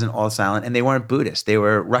wasn't all silent. And they weren't Buddhist. They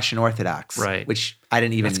were Russian Orthodox. Right. Which I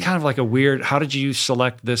didn't even... It's kind of like a weird... How did you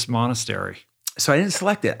select this monastery? So I didn't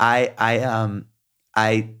select it.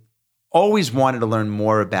 I always wanted to learn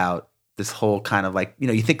more about this whole kind of like,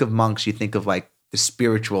 you think of monks, you think of like the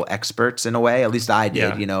spiritual experts in a way. At least I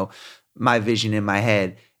did, my vision in my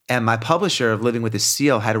head. And my publisher of Living with a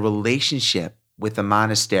Seal had a relationship with a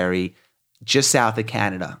monastery just south of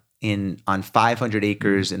Canada on 500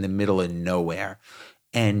 acres in the middle of nowhere.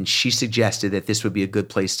 And she suggested that this would be a good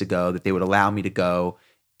place to go, that they would allow me to go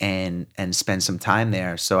and spend some time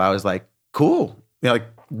there. So I was like, cool. Can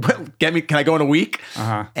I go in a week?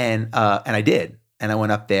 And I did. And I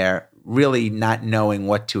went up there really not knowing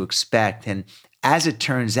what to expect. And as it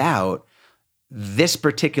turns out, this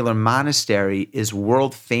particular monastery is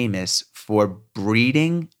world famous for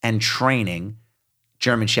breeding and training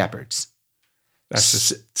German Shepherds. That's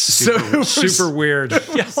just super weird.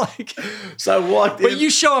 So I walked in. But you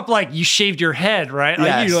show up like you shaved your head, right?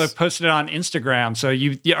 Yes. You posted it on Instagram. So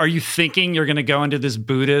are you thinking you're going to go into this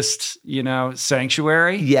Buddhist,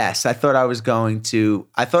 sanctuary? Yes, I thought I was going to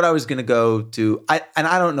go to, and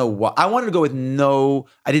I don't know what. I wanted to go with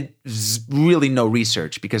I did really no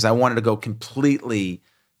research because I wanted to go completely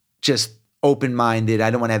just open-minded. I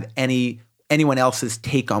don't want to have anyone else's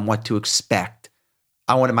take on what to expect.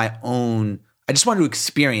 I wanted my own. I just wanted to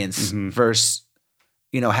experience versus,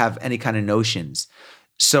 have any kind of notions.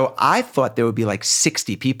 So I thought there would be like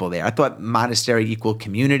 60 people there. I thought monastery equal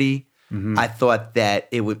community. I thought that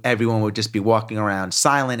everyone would just be walking around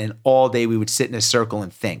silent, and all day we would sit in a circle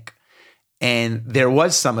and think. And there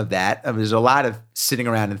was some of that. There was a lot of sitting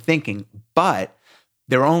around and thinking, but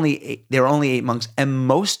there were only 8 monks, and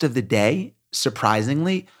most of the day,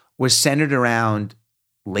 surprisingly, was centered around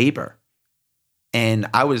labor. And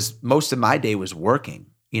most of my day was working,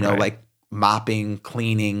 like mopping,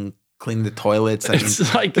 cleaning the toilets.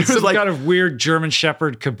 It's like kind of weird German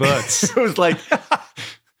Shepherd kibbutz. It was like,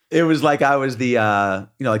 It was like I was the,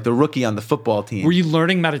 like the rookie on the football team. Were you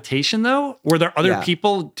learning meditation though? Were there other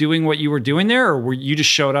people doing what you were doing there, or were you just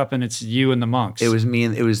showed up and it's you and the monks? It was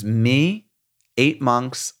me, 8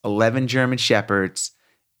 monks, 11 German shepherds,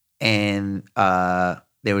 and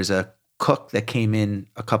there was a cook that came in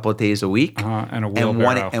a couple of days a week, and a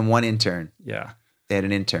wheelbarrow. and one intern. Yeah, they had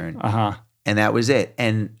an intern, and that was it.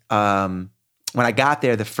 And when I got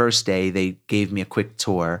there the first day, they gave me a quick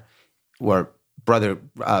tour, where brother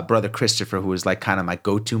Christopher, who was like kind of my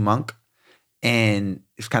go-to monk, and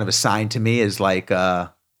it's kind of assigned to me as like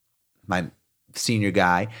my senior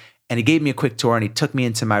guy, and he gave me a quick tour, and he took me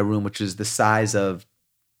into my room, which was the size of,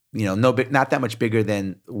 not that much bigger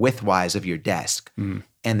than width-wise of your desk.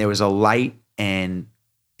 And there was a light and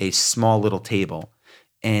a small little table.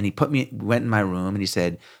 And he went in my room, and he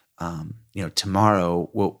said,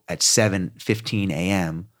 tomorrow at 7:15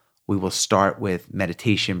 a.m., we will start with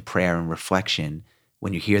meditation, prayer, and reflection.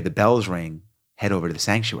 When you hear the bells ring, head over to the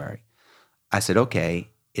sanctuary. I said, okay,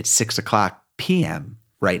 it's 6:00 p.m.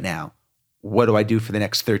 right now. What do I do for the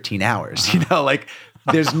next 13 hours?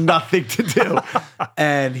 There's nothing to do.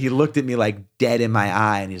 And he looked at me like dead in my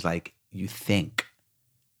eye, and he's like, you think.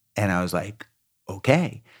 And I was like,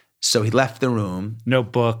 okay. So he left the room. No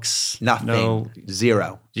books. Nothing.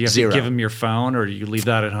 Zero. Do you have to give him your phone, or do you leave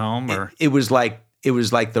that at home? Or it was like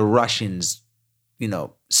the Russians,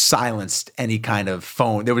 silenced any kind of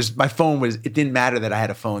phone. My phone it didn't matter that I had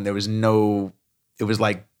a phone. It was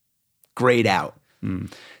like grayed out.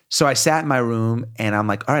 So I sat in my room, and I'm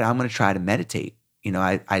like, all right, I'm going to try to meditate.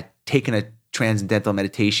 I'd taken a transcendental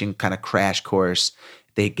meditation kind of crash course.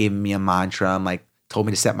 They gave me a mantra. Told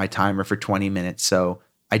me to set my timer for 20 minutes. So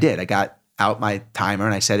I did. I got out my timer,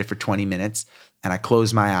 and I set it for 20 minutes, and I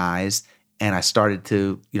closed my eyes, and I started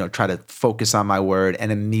to, try to focus on my word. And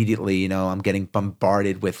immediately, I'm getting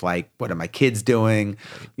bombarded with like, what are my kids doing?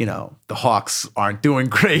 The Hawks aren't doing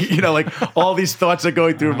great. All these thoughts are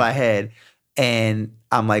going through my head. And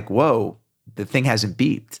I'm like, whoa, the thing hasn't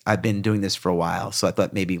beeped. I've been doing this for a while. So I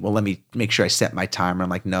thought maybe, let me make sure I set my timer. I'm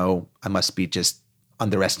like, no, I must be just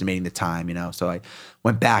underestimating the time, So I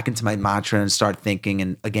went back into my mantra and started thinking.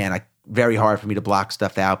 And again, very hard for me to block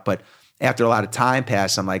stuff out. But after a lot of time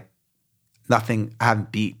passed, I'm like, nothing, I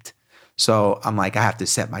haven't beeped. So I'm like, I have to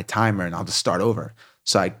set my timer, and I'll just start over.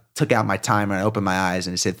 So I took out my timer, and I opened my eyes,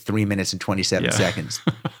 and it said 3 minutes and 27 seconds.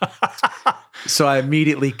 So I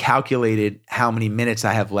immediately calculated how many minutes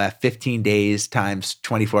I have left. 15 days times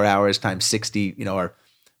 24 hours times 60, or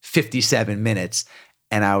 57 minutes.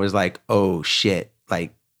 And I was like, oh shit.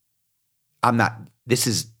 Like, I'm not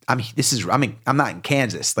in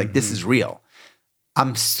Kansas. Like, this is real.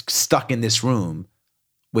 I'm stuck in this room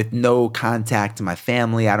with no contact to my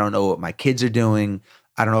family. I don't know what my kids are doing.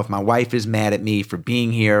 I don't know if my wife is mad at me for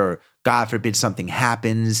being here, or God forbid something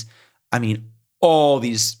happens. All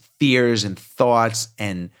these fears and thoughts,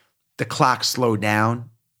 and the clock slowed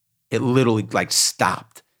down. It literally like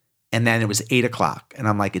stopped. And then it was 8:00, and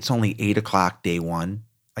I'm like, it's only 8:00 day one.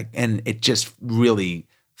 And it just really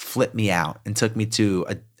flipped me out and took me to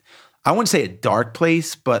I wouldn't say a dark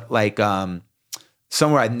place, but like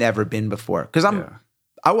somewhere I'd never been before. Because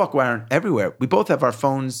I walk around everywhere. We both have our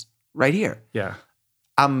phones right here. Yeah.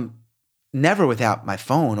 I'm never without my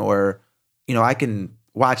phone, or, I can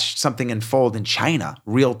watch something unfold in China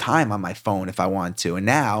real time on my phone if I want to. And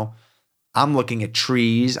now I'm looking at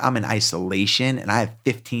trees. I'm in isolation, and I have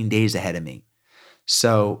 15 days ahead of me.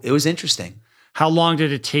 So it was interesting. How long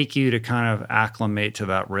did it take you to kind of acclimate to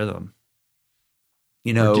that rhythm?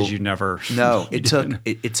 Or did you never? No, it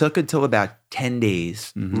took until about 10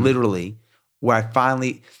 days, literally, where I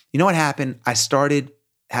finally, what happened? I started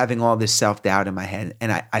having all this self-doubt in my head,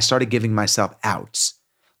 and I started giving myself outs,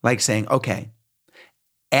 like saying, okay,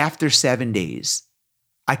 after 7 days,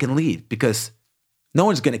 I can leave, because no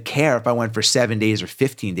one's going to care if I went for 7 days or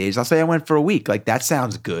 15 days. I'll say I went for a week. Like, that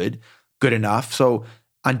sounds good enough. So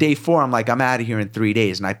on day 4, I'm like, I'm out of here in 3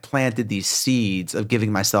 days. And I planted these seeds of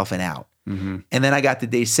giving myself an out. And then I got to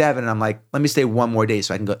day 7, and I'm like, let me stay one more day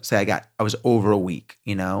so I can go say I was over a week,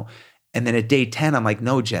 And then at day 10, I'm like,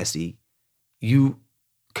 no, Jesse, you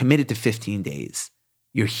committed to 15 days.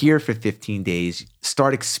 You're here for 15 days.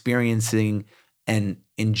 Start experiencing and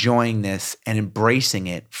enjoying this and embracing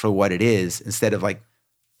it for what it is, instead of like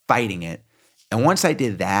fighting it. And once I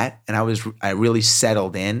did that, and I really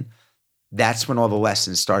settled in, that's when all the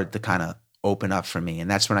lessons started to kind of open up for me. And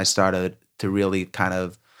that's when I started to really kind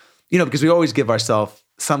of, because we always give ourselves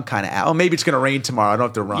some kind of, oh, maybe it's going to rain tomorrow. I don't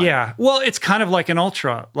have to run. Yeah. Well, it's kind of like an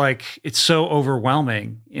ultra. Like it's so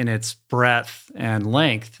overwhelming in its breadth and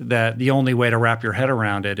length that the only way to wrap your head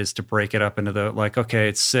around it is to break it up into the like, okay,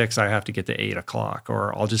 it's 6, I have to get to 8 o'clock,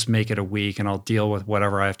 or I'll just make it a week and I'll deal with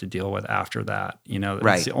whatever I have to deal with after that. You know,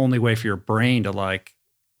 Right. It's the only way for your brain to like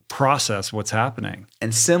process what's happening.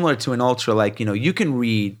 And similar to an ultra, like, you know, you can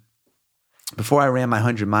read, before I ran my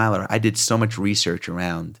 100-miler, I did so much research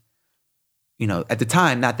around, you know, at the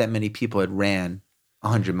time, not that many people had ran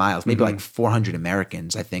 100 miles, maybe like 400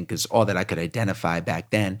 Americans, I think, is all that I could identify back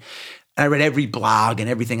then. And I read every blog and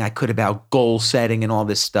everything I could about goal setting and all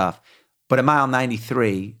this stuff. But at mile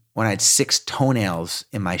 93, when I had 6 toenails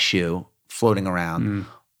in my shoe floating around,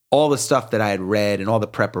 all the stuff that I had read and all the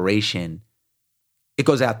preparation, it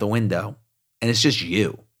goes out the window and it's just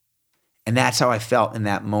you. And that's how I felt in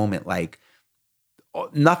that moment. Like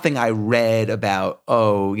nothing I read about,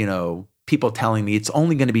 oh, you know, people telling me it's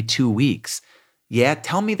only going to be 2 weeks. Yeah,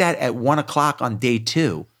 tell me that at 1 o'clock on day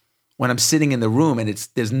 2 when I'm sitting in the room and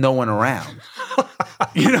there's no one around.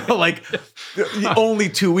 You know, like only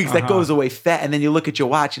 2 weeks, that goes away fast. And then you look at your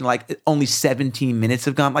watch and like only 17 minutes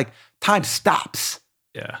have gone. Like time stops.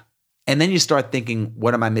 Yeah. And then you start thinking,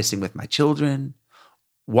 what am I missing with my children?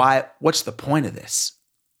 What's the point of this?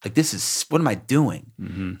 Like what am I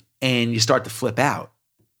doing? And you start to flip out.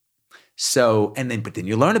 So, but then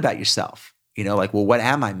you learn about yourself, you know, like, well, what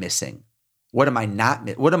am I missing? What am I not,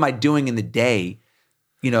 what am I doing in the day?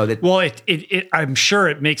 You know, that. Well, I'm sure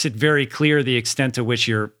it makes it very clear the extent to which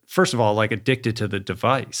you're, first of all, like addicted to the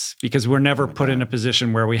device, because we're never put in a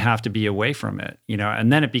position where we have to be away from it, you know,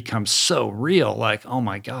 and then it becomes so real, like, oh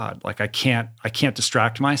my God, like I can't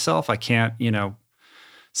distract myself. I can't, you know,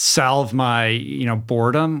 salve my, you know,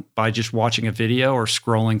 boredom by just watching a video or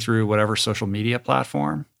scrolling through whatever social media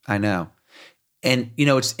platform. I know. And, you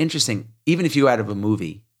know, it's interesting. Even if you're out of a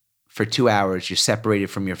movie for 2 hours, you're separated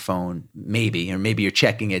from your phone, maybe, or maybe you're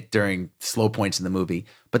checking it during slow points in the movie.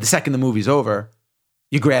 But the second the movie's over,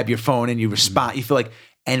 you grab your phone and you respond. You feel like,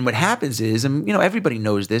 and what happens is, and, you know, everybody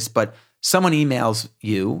knows this, but someone emails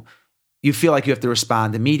you, you feel like you have to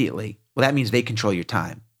respond immediately. Well, that means they control your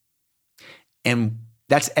time. And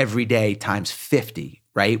that's every day times 50,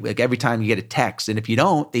 right? Like every time you get a text. And if you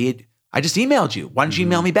don't, I just emailed you. Why don't you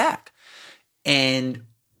email me back? And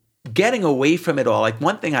getting away from it all, like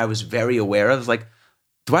one thing I was very aware of is like,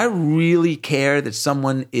 do I really care that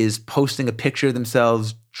someone is posting a picture of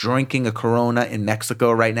themselves drinking a Corona in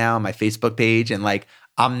Mexico right now on my Facebook page and like,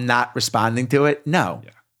 I'm not responding to it? No,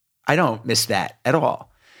 I don't miss that at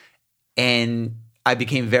all. And it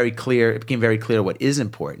became very clear what is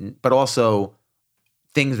important, but also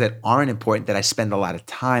things that aren't important that I spend a lot of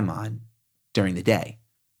time on during the day.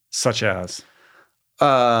 Such as?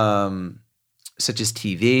 Such as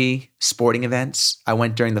TV, sporting events. I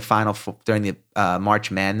went during the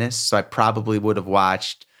March Madness, so I probably would have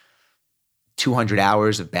watched 200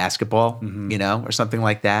 hours of basketball, you know, or something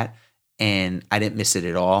like that. And I didn't miss it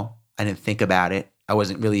at all. I didn't think about it. I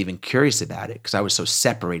wasn't really even curious about it because I was so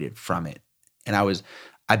separated from it. And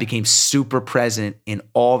I became super present in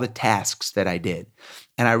all the tasks that I did.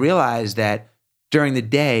 And I realized that during the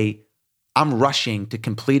day, I'm rushing to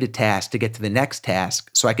complete a task to get to the next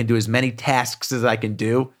task so I can do as many tasks as I can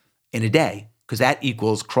do in a day, because that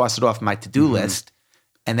equals cross it off my to-do list,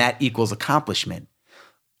 and that equals accomplishment.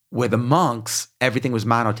 Where the monks, everything was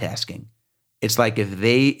monotasking. It's like if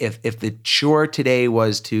the chore today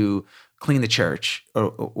was to clean the church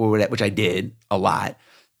or whatever, which I did a lot,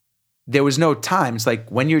 there was no time. It's like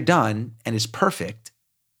when you're done and it's perfect,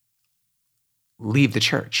 leave the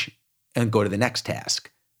church and go to the next task.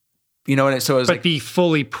 You know what I mean? So it was like, be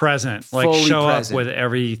fully present, like fully show present. up with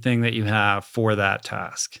everything that you have for that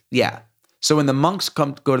task. Yeah. So when the monks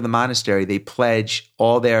go to the monastery, they pledge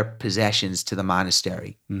all their possessions to the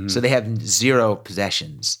monastery. So they have 0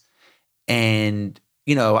 possessions. And,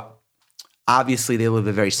 you know, obviously they live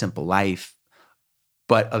a very simple life,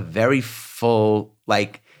 but a very full,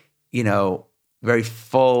 like, you know, very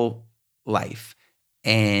full life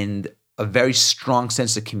and a very strong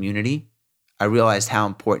sense of community. I realized how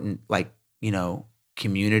important, like, you know,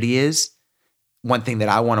 community is. One thing that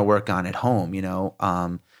I want to work on at home, you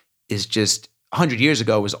know, is just 100 years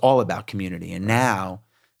ago was all about community. And now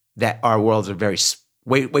that our worlds are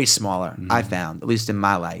way smaller, I found, at least in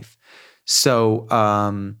my life. So,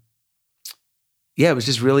 it was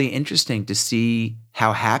just really interesting to see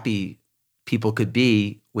how happy people could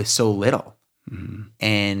be with so little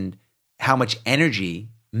and how much energy,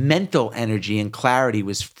 mental energy and clarity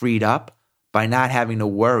was freed up by not having to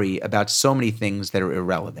worry about so many things that are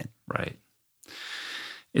irrelevant. Right.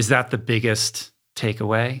 Is that the biggest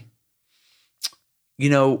takeaway?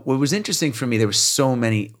 what was interesting for me, there were so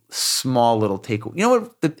many small little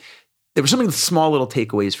takeaways. There were so many small little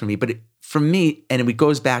takeaways for me, but for me, and it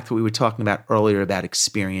goes back to what we were talking about earlier about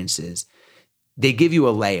experiences, they give you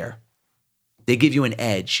a layer. They give you an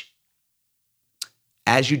edge.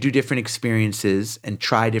 As you do different experiences and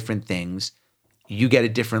try different things, you get a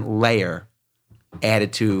different layer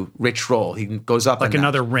added to Rich Roll. He goes up like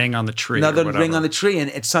another ring on the tree. Another ring on the tree, and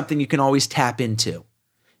it's something you can always tap into.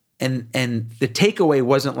 And the takeaway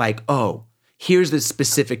wasn't like, oh, here's the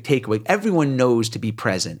specific takeaway. Everyone knows to be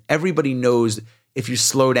present. Everybody knows if you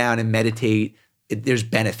slow down and meditate, there's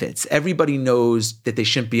benefits. Everybody knows that they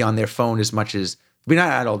shouldn't be on their phone as much as we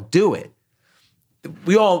not all do it.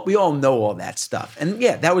 We all know all that stuff. And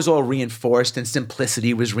yeah, that was all reinforced, and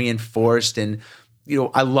simplicity was reinforced, and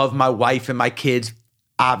I love my wife and my kids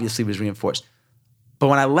obviously was reinforced. But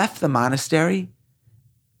when I left the monastery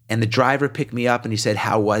and the driver picked me up and he said,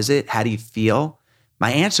 how was it? How do you feel?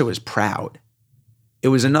 My answer was proud. It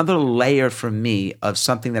was another layer for me of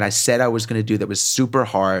something that I said I was going to do that was super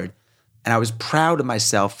hard. And I was proud of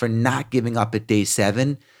myself for not giving up at day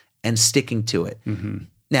 7 and sticking to it. Mm-hmm.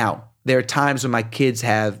 Now, there are times when my kids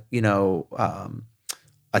have, they're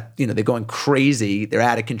going crazy, they're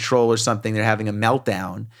out of control or something, they're having a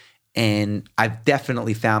meltdown. And I've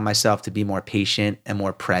definitely found myself to be more patient and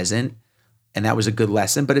more present. And that was a good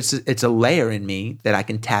lesson, but it's a layer in me that I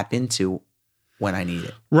can tap into when I need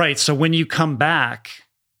it. Right. So when you come back,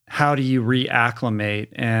 how do you reacclimate?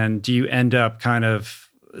 And do you end up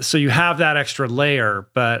so you have that extra layer,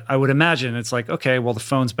 but I would imagine it's like, okay, well, the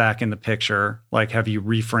phone's back in the picture. Like, have you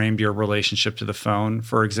reframed your relationship to the phone,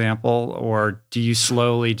 for example? Or do you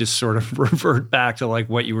slowly just sort of revert back to like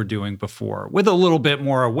what you were doing before with a little bit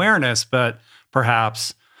more awareness, but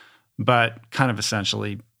kind of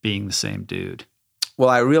essentially being the same dude? Well,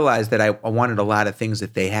 I realized that I wanted a lot of things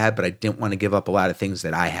that they had, but I didn't want to give up a lot of things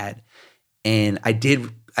that I had. And I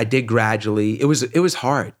did gradually. It was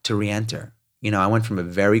hard to re-enter. I went from a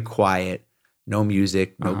very quiet, no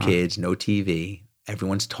music, no kids, no TV,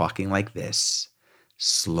 everyone's talking like this,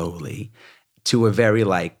 slowly, to a very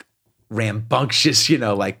like rambunctious,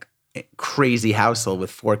 like crazy household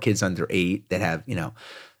with 4 kids under 8 that have,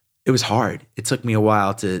 it was hard. It took me a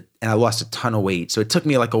while and I lost a ton of weight. So it took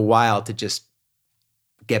me like a while to just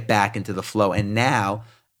get back into the flow. And now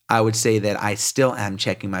I would say that I still am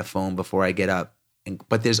checking my phone before I get up.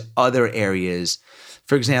 But there's other areas.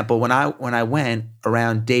 For example, when I went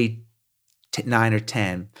around day 9 or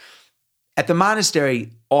 10, at the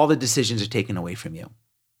monastery, all the decisions are taken away from you.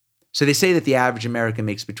 So they say that the average American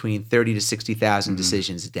makes between 30 to 60,000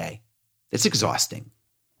 decisions a day. That's exhausting.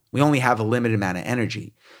 We only have a limited amount of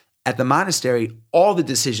energy. At the monastery, all the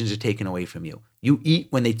decisions are taken away from you. You eat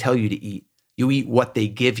when they tell you to eat. You eat what they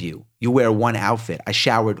give you. You wear one outfit. I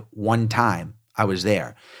showered one time. I was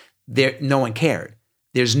there. No one cared.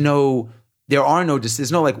 There's not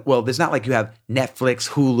like you have Netflix,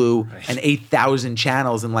 Hulu, right, and 8,000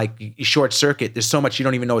 channels and like you short circuit. There's so much you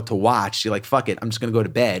don't even know what to watch. You're like, fuck it, I'm just going to go to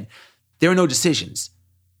bed. There are no decisions.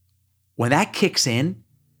 When that kicks in,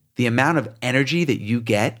 the amount of energy that you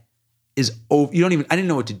get is over. I didn't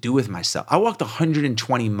know what to do with myself. I walked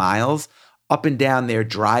 120 miles up and down their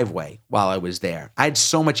driveway while I was there. I had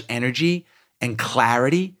so much energy and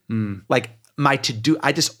clarity. Like I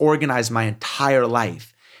just organized my entire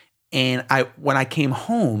life. And when I came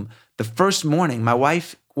home, the first morning, my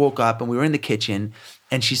wife woke up and we were in the kitchen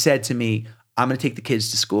and she said to me, I'm going to take the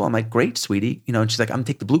kids to school. I'm like, great, sweetie. And she's like, I'm going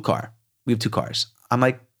to take the blue car. We have 2 cars. I'm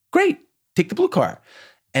like, great, take the blue car.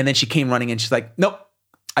 And then she came running in. She's like, nope.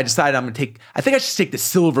 I decided I think I should take the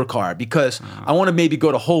silver car because I want to maybe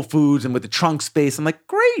go to Whole Foods and with the trunk space. I'm like,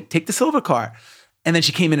 great, take the silver car. And then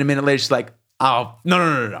she came in a minute later. She's like, oh,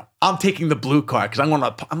 no. I'm taking the blue car because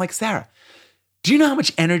I'm like, Sarah, do you know how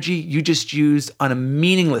much energy you just used on a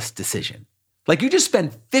meaningless decision? Like you just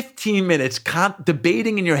spent 15 minutes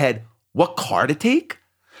debating in your head what car to take.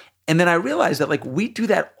 And then I realized that like we do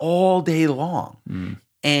that all day long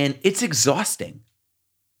and it's exhausting.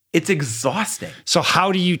 It's exhausting. So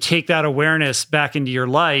how do you take that awareness back into your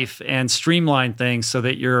life and streamline things so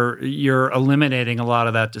that you're eliminating a lot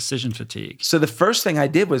of that decision fatigue? So the first thing I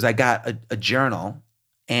did was I got a journal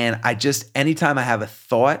and anytime I have a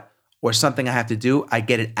thought or something I have to do, I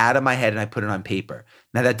get it out of my head and I put it on paper.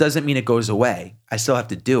 Now that doesn't mean it goes away. I still have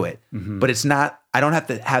to do it, but it's not, I don't have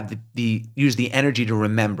to have use the energy to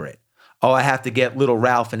remember it. Oh, I have to get little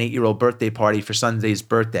Ralph an 8-year-old birthday party for Sunday's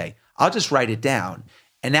birthday. I'll just write it down.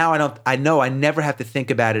 And now I know I never have to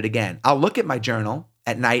think about it again. I'll look at my journal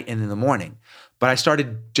at night and in the morning, but I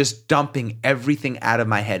started just dumping everything out of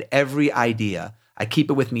my head, every idea. I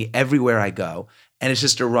keep it with me everywhere I go. and it's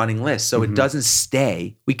just a running list. So it doesn't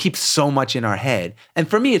stay. We keep so much in our head. And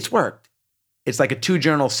for me, it's worked. It's like a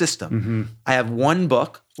 2-journal system. I have one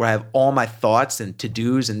book where I have all my thoughts and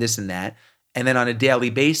to-dos and this and that. And then on a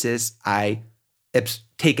daily basis, I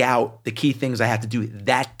take out the key things I have to do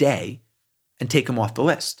that day and take them off the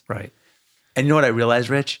list. Right. And you know what I realized,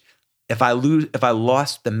 Rich? If I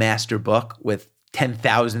lost the master book with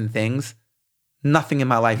 10,000 things, nothing in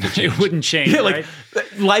my life would change. It wouldn't change, right?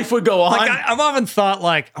 Life would go on. Like I've often thought,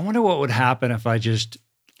 like, I wonder what would happen if I just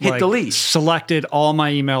hit delete, selected all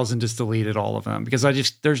my emails and just deleted all of them, because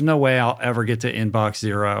there's no way I'll ever get to inbox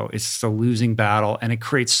 0. It's just a losing battle, and it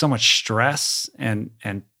creates so much stress and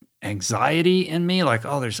anxiety in me. Like,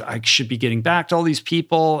 I should be getting back to all these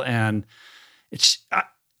people, and it's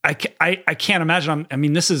I can't imagine.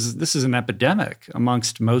 This is an epidemic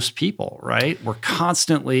amongst most people, right? We're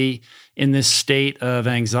constantly in this state of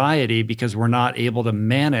anxiety because we're not able to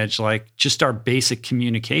manage like just our basic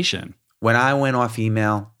communication. When I went off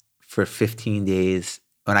email for 15 days,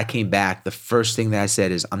 when I came back, the first thing that I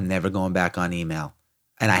said is, I'm never going back on email.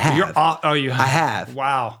 And I have. You have? I have.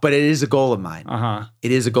 Wow. But it is a goal of mine.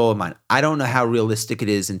 It is a goal of mine. I don't know how realistic it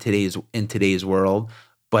is in today's world,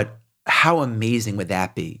 but how amazing would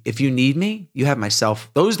that be? If you need me, you have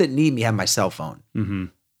those that need me have my cell phone.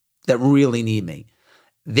 That really need me.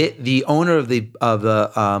 The owner of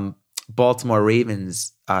the Baltimore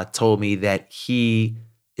Ravens told me that he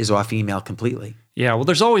is off email completely. Yeah, well,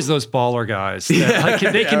 there's always those baller guys that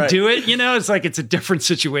they can do it. You know, it's like it's a different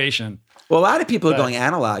situation. Well, a lot of people are going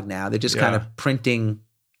analog now. They're just kind of printing,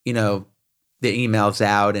 the emails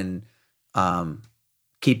out and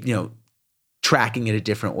keep, tracking it a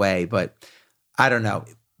different way. But I don't know.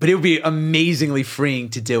 But it would be amazingly freeing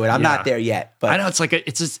to do it. I'm not there yet. But I know it's like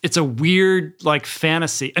it's a weird like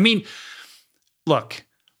fantasy. I mean, look,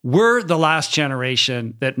 we're the last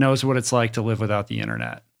generation that knows what it's like to live without the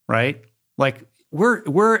internet, right? Like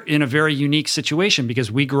we're in a very unique situation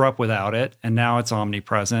because we grew up without it and now it's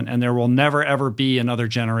omnipresent, and there will never ever be another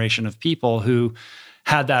generation of people who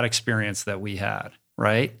had that experience that we had,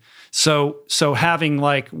 right? So having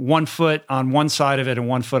like one foot on one side of it and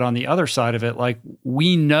one foot on the other side of it, like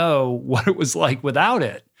we know what it was like without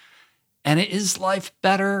it. And is life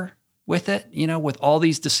better with it, with all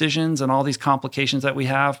these decisions and all these complications that we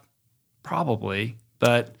have? Probably,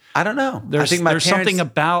 but I don't know. There's something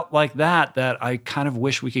about like that I kind of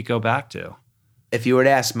wish we could go back to. If you were to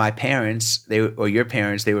ask my parents, or your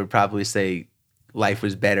parents, they would probably say life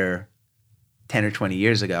was better 10 or 20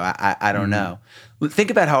 years ago. I don't know.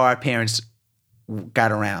 Think about how our parents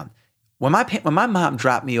got around. When my mom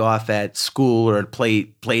dropped me off at school or at play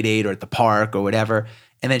date or at the park or whatever,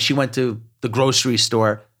 and then she went to the grocery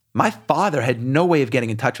store, my father had no way of getting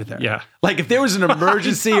in touch with her. Yeah. Like if there was an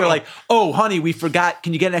emergency or like, oh, honey, we forgot,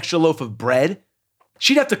 can you get an extra loaf of bread?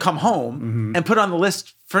 She'd have to come home and put it on the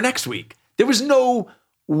list for next week. There was no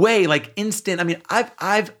way, like instant. I mean,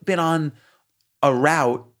 I've been on a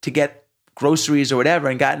route to get groceries or whatever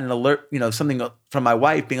and gotten an alert, something from my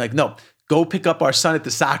wife being like, no, go pick up our son at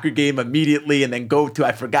the soccer game immediately and then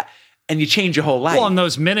I forgot. And you change your whole life. Well, and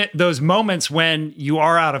those moments when you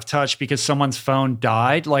are out of touch because someone's phone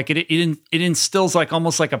died, like it instills like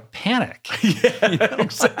almost like a panic. Yeah,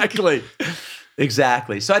 exactly.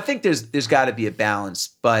 Exactly. So I think there's got to be a balance,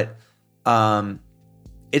 but we're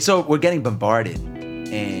getting bombarded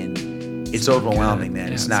and it's overwhelming,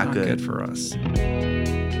 man. It's not good for us.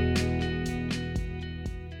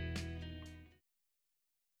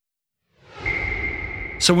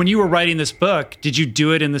 So when you were writing this book, did you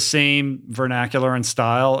do it in the same vernacular and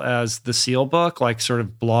style as the Seal book, like sort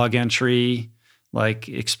of blog entry, like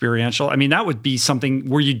experiential? I mean, that would be something.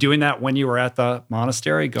 Were you doing that when you were at the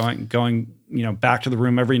monastery, going, back to the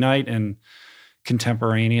room every night and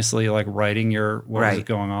contemporaneously like writing what was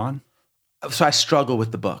going on? So I struggled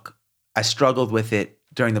with the book. I struggled with it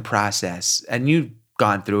during the process, and you've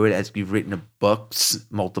gone through it as you've written books,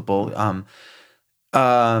 multiple.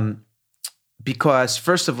 Because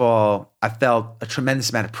first of all, I felt a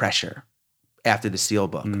tremendous amount of pressure after the Seal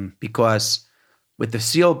book because with the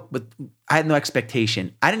Seal, I had no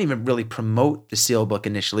expectation. I didn't even really promote the Seal book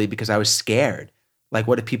initially because I was scared. Like,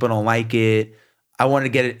 what if people don't like it? I wanted to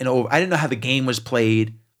get it over. I didn't know how the game was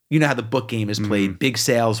played. You know how the book game is played. Big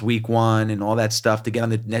sales week 1 and all that stuff to get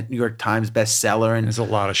on the New York Times bestseller. And there's a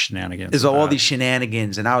lot of shenanigans. There's all these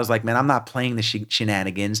shenanigans. And I was like, man, I'm not playing the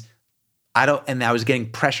shenanigans. And I was getting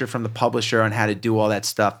pressure from the publisher on how to do all that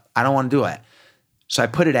stuff. I don't want to do it. So I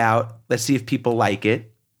put it out. Let's see if people like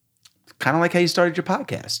it. Kind of like how you started your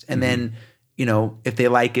podcast. And then, if they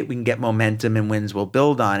like it, we can get momentum and wins. We'll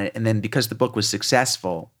build on it. And then because the book was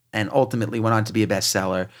successful and ultimately went on to be a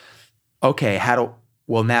bestseller, okay,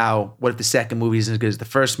 now what if the second movie isn't as good as the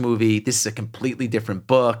first movie? This is a completely different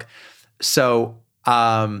book. So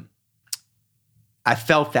I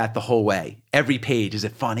felt that the whole way. Every page, is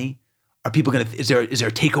it funny? Are people is there a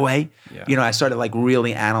takeaway? Yeah. I started like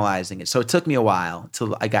really analyzing it. So it took me a while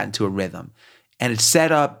until I got into a rhythm. And it's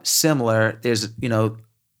set up similar. There's,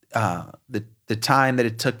 the time that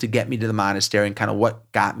it took to get me to the monastery and kind of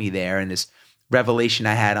what got me there, and this revelation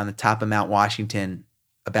I had on the top of Mount Washington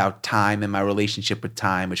about time and my relationship with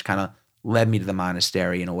time, which kind of led me to the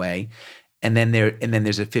monastery in a way. And then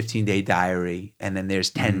there's a 15-day diary, and then there's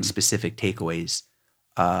 10 specific takeaways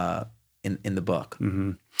in the book.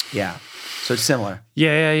 Mm-hmm. Yeah. So it's similar.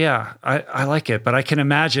 Yeah. I like it, but I can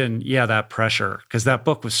imagine, that pressure, because that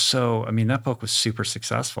book was super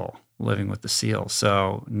successful, Living with the Seal.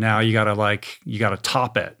 So now you got to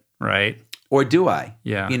top it, right? Or do I?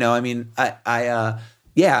 Yeah.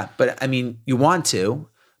 But I mean, you want to,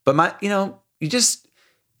 but you just,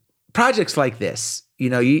 projects like this,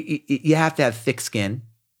 you have to have thick skin.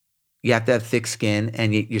 You have to have thick skin,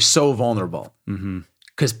 and you're so vulnerable. Mm-hmm.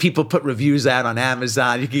 Because people put reviews out on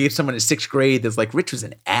Amazon. You can give someone in 6th grade that's like, Rich was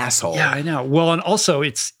an asshole. Yeah, I know. Well, and also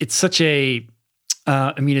it's such a,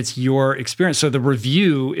 it's your experience. So the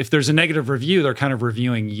review, if there's a negative review, they're kind of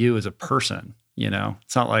reviewing you as a person,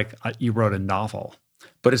 It's not like you wrote a novel.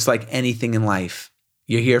 But it's like anything in life.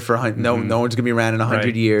 You're here for no one's going to be around in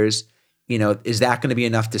 100 years. Is that going to be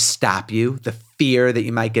enough to stop you? The fear that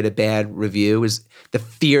you might get a bad review, is the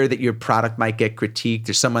fear that your product might get critiqued,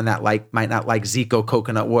 or someone that might not like Zico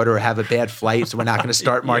coconut water or have a bad flight, so we're not going to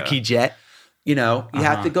start Marquis Jet. You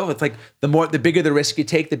have to go. It's like the bigger the risk you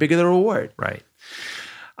take, the bigger the reward. Right.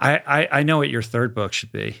 I know what your third book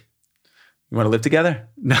should be. You want to live together?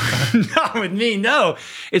 No, not with me. No,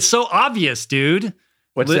 it's so obvious, dude.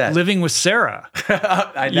 What's that? Living with Sarah.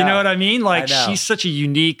 I know. You know what I mean? Like, she's such a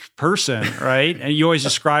unique person, right? And you always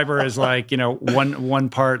describe her as like, one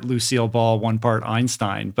part Lucille Ball, one part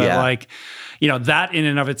Einstein. But that in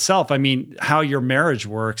and of itself, how your marriage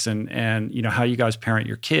works and how you guys parent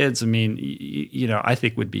your kids, I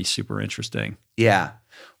think would be super interesting. Yeah.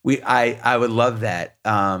 I would love that.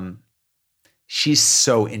 She's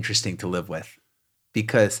so interesting to live with.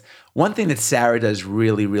 Because one thing that Sarah does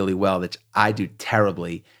really, really well that I do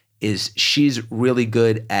terribly is she's really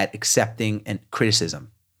good at accepting and criticism.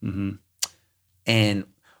 Mm-hmm. And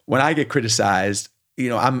when I get criticized,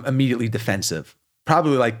 I'm immediately defensive.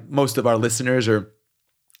 Probably like most of our listeners are,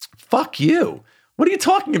 fuck you. What are you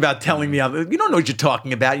talking about telling me? You don't know what you're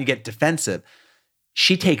talking about. You get defensive.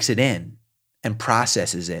 She takes it in and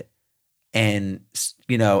processes it and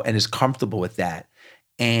is comfortable with that.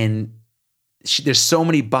 And there's so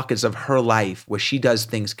many buckets of her life where she does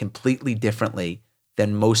things completely differently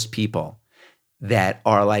than most people that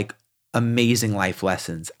are like amazing life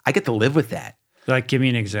lessons. I get to live with that. Like, give me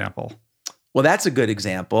an example. Well, that's a good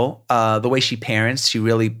example. The way she parents, she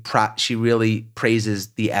really praises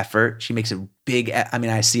the effort. She makes a big,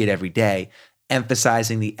 I see it every day,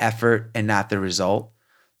 emphasizing the effort and not the result.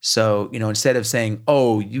 So, instead of saying,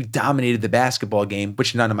 oh, you dominated the basketball game,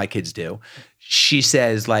 which none of my kids do, she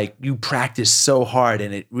says, like, you practiced so hard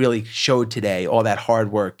and it really showed today, all that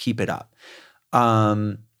hard work, keep it up.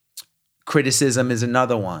 Criticism is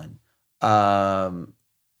another one. How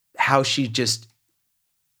she just,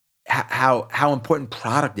 how important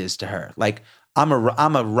product is to her. Like, I'm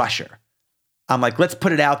a rusher. I'm like, let's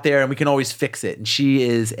put it out there and we can always fix it. And she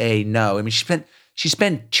is a no. She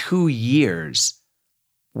spent 2 years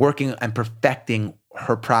working and perfecting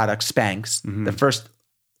her product, Spanx, the first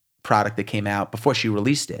product that came out before she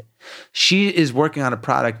released it. She is working on a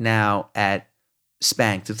product now at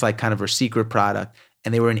Spanx. It's like kind of her secret product.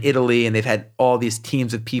 And they were in Italy and they've had all these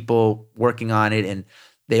teams of people working on it. And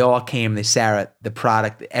they all came, they, Sarah, the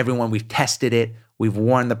product, everyone, we've tested it. We've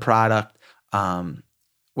worn the product.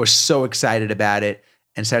 We're so excited about it.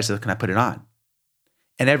 And Sarah said, can I put it on?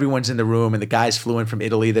 And everyone's in the room and the guys flew in from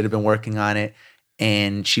Italy that have been working on it.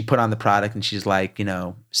 And she put on the product and she's like,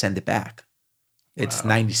 send it back. Wow. It's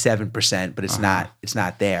 97%, but it's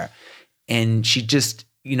not there. And she just,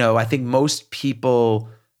 I think most people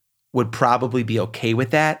would probably be okay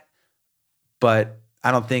with that, but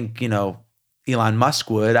I don't think, Elon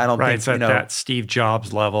Musk would. I don't think, it's at that Steve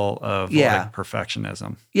Jobs level of like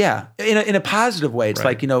perfectionism. Yeah. In a positive way. It's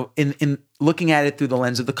like, in looking at it through the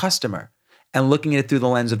lens of the customer and looking at it through the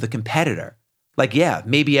lens of the competitor. Like,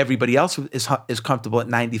 maybe everybody else is comfortable at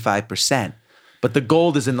 95%, but the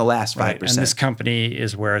gold is in the last 5%. Right. And this company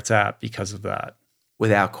is where it's at because of that.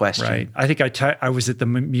 Without question. Right. I think I was at the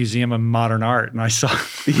Museum of Modern Art and I saw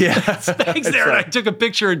Spanx there and I took a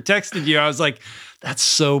picture and texted you. I was like, that's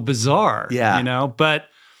so bizarre. Yeah. But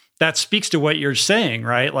that speaks to what you're saying,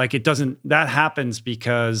 right? Like that happens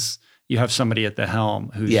because you have somebody at the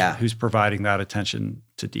helm who's providing that attention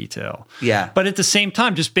to detail. Yeah. But at the same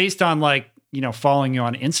time, just based on like, following you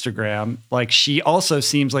on Instagram, like she also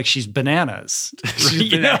seems like she's bananas.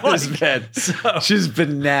 She's bananas, man. She's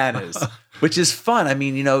bananas, which is fun. I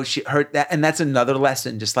mean, and that's another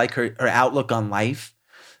lesson, just like her outlook on life.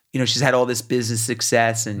 She's had all this business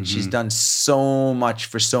success and she's done so much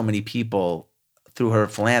for so many people through her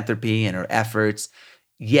philanthropy and her efforts.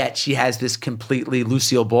 Yet she has this completely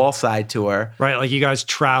Lucille Ball side to her. Right. Like you guys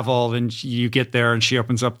travel and you get there and she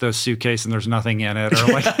opens up the suitcase and there's nothing in it,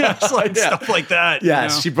 or like, it's like stuff like that. Yeah.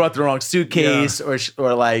 She brought the wrong suitcase or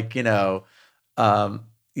like, Like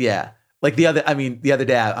the other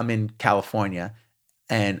day I'm in California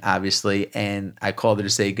and I called her to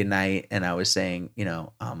say goodnight and I was saying,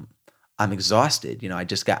 I'm exhausted.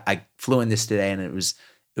 I flew in this today and it was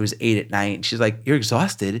 8 at night and she's like, "You're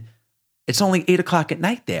exhausted? It's only 8 o'clock at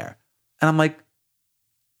night there." And I'm like,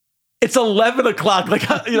 "It's 11 o'clock. Like,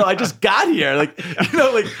 I just got here. Like,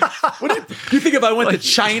 what do you think if I went to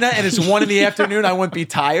China and it's 1 PM, I wouldn't be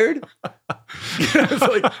tired?" It's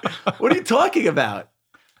like, what are you talking about?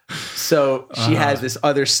 So she has this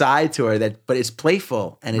other side to her but it's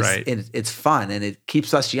playful and it's fun and it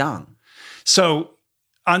keeps us young. So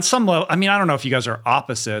on some level, I don't know if you guys are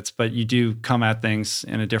opposites, but you do come at things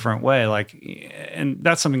in a different way. Like, and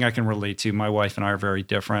that's something I can relate to. My wife and I are very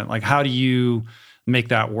different. Like, how do you make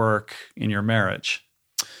that work in your marriage?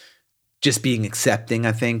 Just being accepting,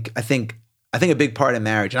 I think a big part of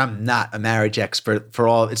marriage, and I'm not a marriage expert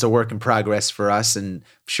it's a work in progress for us and I'm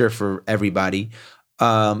sure for everybody.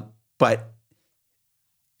 But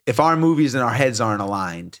if our movies and our heads aren't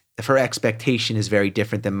aligned, if her expectation is very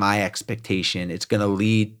different than my expectation, it's going to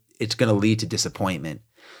lead to disappointment.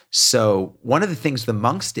 So one of the things the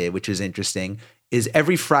monks did, which was interesting, is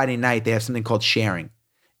every Friday night they have something called sharing.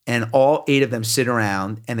 And all 8 of them sit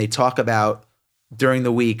around and they talk about during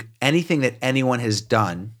the week anything that anyone has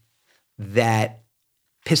done that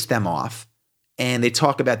pissed them off. And they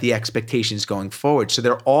talk about the expectations going forward. So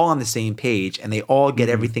they're all on the same page and they all get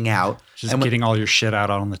everything out. Just getting all your shit out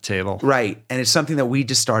on the table. Right. And it's something that we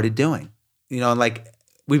just started doing. Like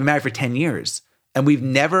we've been married for 10 years and we've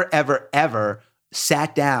never, ever, ever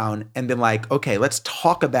sat down and been like, okay, let's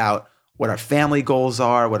talk about what our family goals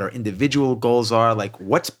are, what our individual goals are, like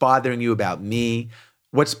what's bothering you about me,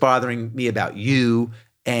 what's bothering me about you.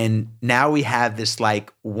 And now we have this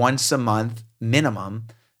like once a month minimum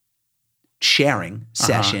sharing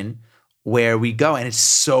session where we go and it's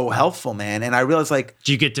so helpful, man. And I realize like,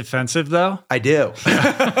 do you get defensive though? I do.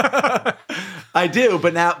 I do,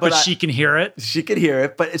 but she can hear it. She can hear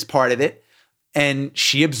it, but it's part of it. And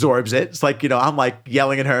she absorbs it. It's like, I'm like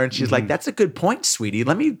yelling at her and she's like, "That's a good point, sweetie.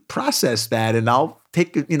 Let me process that and I'll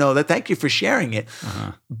take, thank you for sharing it."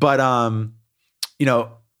 But,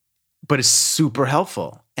 but it's super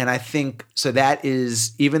helpful. And I think, so that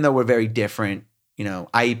is, even though we're very different,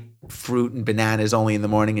 I eat fruit and bananas only in the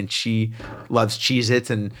morning and she loves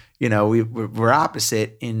Cheez-Its and, we're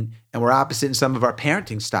opposite and we're opposite in some of our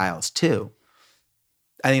parenting styles too.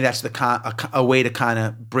 I think that's a way to kind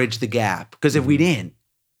of bridge the gap. Because if we didn't,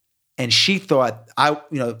 and she thought I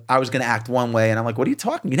was going to act one way and I'm like, "What are you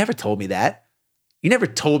talking? You never told me that. You never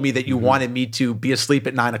told me that you wanted me to be asleep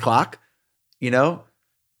at 9 o'clock, and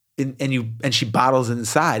she bottles it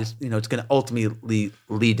inside. It's going to ultimately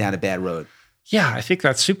lead down a bad road." Yeah, I think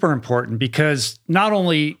that's super important because not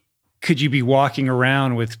only could you be walking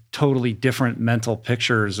around with totally different mental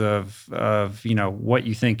pictures of what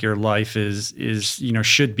you think your life is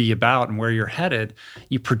should be about and where you're headed,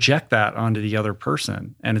 you project that onto the other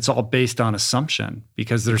person, and it's all based on assumption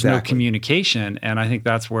because there's no communication, and I think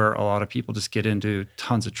that's where a lot of people just get into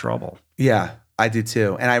tons of trouble. Yeah, I do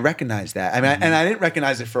too, and I recognize that. And I didn't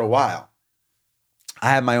recognize it for a while. I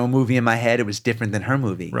had my own movie in my head. It was different than her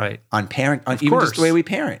movie. Right. On even just the way we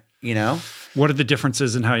parent, What are the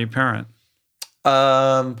differences in how you parent?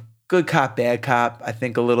 Good cop, bad cop, I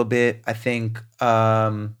think a little bit. I think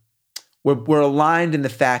we're aligned in the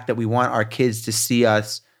fact that we want our kids to see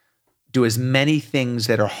us do as many things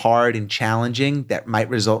that are hard and challenging that might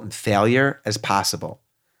result in failure as possible.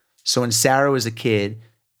 So when Sarah was a kid,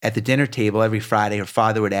 at the dinner table every Friday, her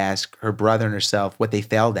father would ask her brother and herself what they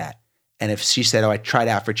failed at. And if she said, "Oh, I tried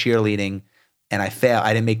out for cheerleading and I failed,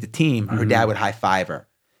 I didn't make the team," her dad would high five her.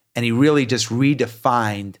 And he really just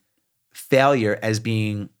redefined failure as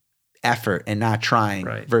being effort and not trying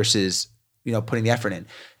versus, putting the effort in.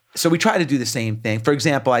 So we try to do the same thing. For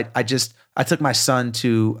example, I took my son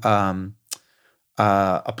to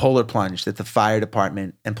a polar plunge that the fire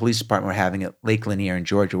department and police department were having at Lake Lanier in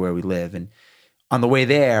Georgia where we live. And On the way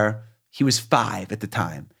there, he was 5 at the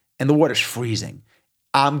time, and the water's freezing.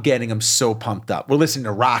 I'm getting him so pumped up. We're listening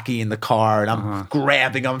to Rocky in the car, and I'm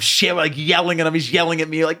grabbing him, like yelling at him. He's yelling at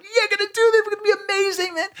me like, "You're going to do this. We're going to be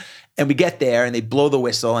amazing, man." And we get there, and they blow the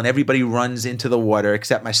whistle, and everybody runs into the water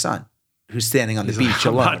except my son, who's standing on the beach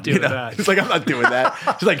alone. I'm not doing that. He's like, "I'm not doing that."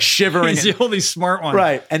 He's like shivering. He's the only smart one.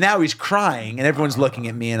 Right. And now he's crying, and everyone's looking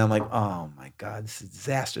at me, and I'm like, "Oh, my God, this is a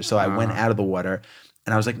disaster." So I went out of the water,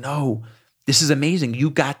 and I was like, "No, this is amazing. You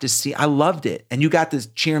got to see, I loved it. And you got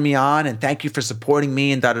to cheer me on and thank you for supporting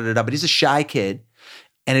me and da-da-da-da." But he's a shy kid,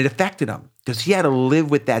 and it affected him because he had to live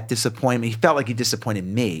with that disappointment. He felt like he disappointed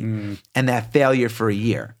me and that failure for a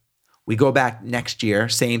year. We go back next year,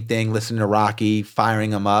 same thing, listening to Rocky,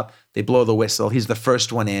 firing him up. They blow the whistle. He's the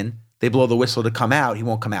first one in. They blow the whistle to come out. He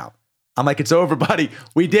won't come out. I'm like, "It's over, buddy.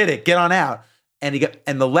 We did it. Get on out." And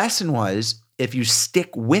the lesson was, if you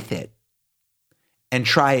stick with it and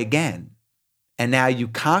try again, and now you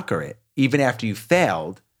conquer it, even after you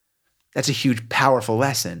failed, that's a huge, powerful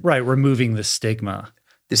lesson. Right, removing the stigma.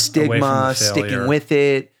 The stigma, sticking with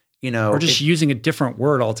it, Or just using a different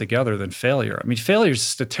word altogether than failure. I mean, failure is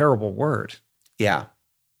just a terrible word. Yeah.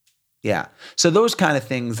 Yeah. So those kind of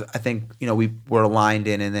things, I think, we were aligned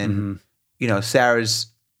in. And then, Sarah's,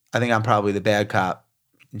 I think I'm probably the bad cop,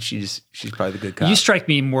 and she's probably the good cop. You strike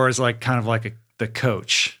me more as like kind of like the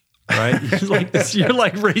coach. Right? You're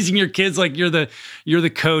like raising your kids like you're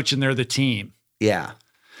the coach and they're the team. Yeah.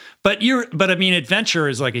 But I mean, adventure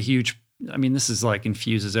is like this is like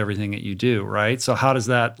infuses everything that you do, right? So how does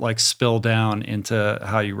that like spill down into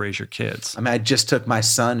how you raise your kids? I mean, I just took my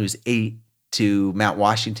son, who's 8, to Mount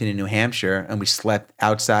Washington in New Hampshire, and we slept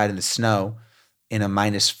outside in the snow in a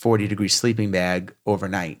minus 40-degree sleeping bag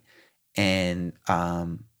overnight. And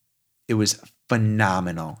it was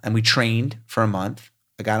phenomenal. And we trained for a month.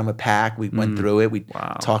 I got him a pack. We went through it. We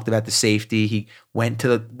talked about the safety.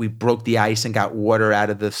 We broke the ice and got water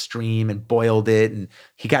out of the stream and boiled it. And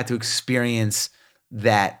he got to experience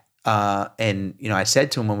that. And, I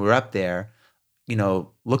said to him when we were up there,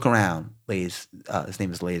 "Look around, Lays." His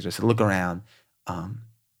name is Laser. I said, "Look around.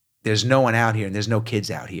 There's no one out here and there's no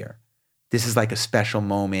kids out here. This is like a special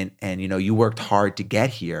moment. And, you worked hard to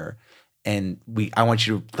get here. And I want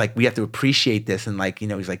you to, we have to appreciate this." And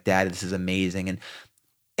he's like, "Dad, this is amazing." And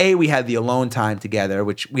we had the alone time together,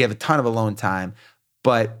 which we have a ton of alone time,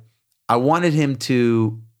 but I wanted him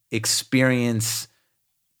to experience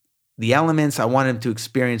the elements. I wanted him to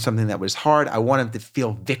experience something that was hard. I want him to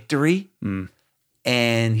feel victory.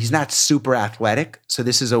 And he's not super athletic. So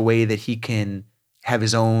this is a way that he can have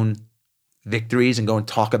his own victories and go and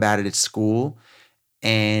talk about it at school.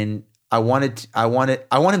 And I want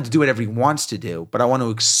him to do whatever he wants to do, but I want to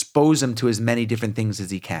expose him to as many different things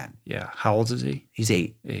as he can. Yeah. How old is he? He's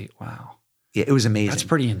 8. 8. Wow. Yeah, it was amazing. That's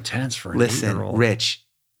pretty intense for an 8-year-old. Listen, Rich,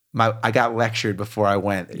 I got lectured before I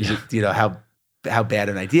went. How bad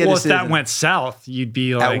an idea this is. Well, if that went south, you'd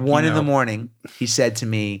be like, at 1 in the morning, he said to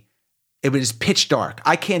me, it was pitch dark.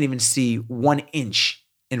 I can't even see 1 inch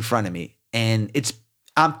in front of me. And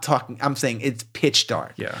I'm saying it's pitch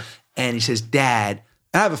dark. Yeah. And he says, "Dad,"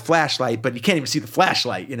 I have a flashlight, but you can't even see the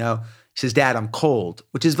flashlight, He says, "Dad, I'm cold,"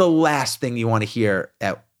 which is the last thing you want to hear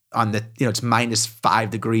it's minus 5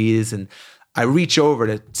 degrees. And I reach over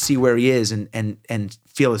to see where he is and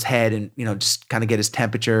feel his head and, just kind of get his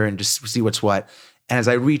temperature and just see what's what. And as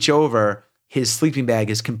I reach over, his sleeping bag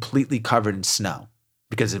is completely covered in snow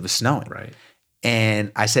because it was snowing. Right.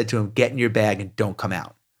 And I said to him, "Get in your bag and don't come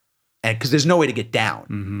out." And because there's no way to get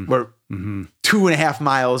down. We're 2.5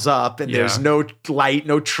 miles up and there's no light,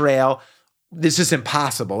 no trail. This is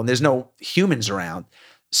impossible. And there's no humans around.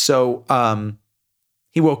 So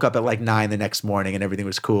he woke up at 9 the next morning and everything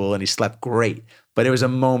was cool and he slept great. But it was a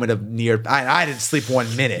moment of I didn't sleep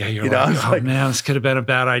 1 minute. Yeah, you're like, man, this could have been a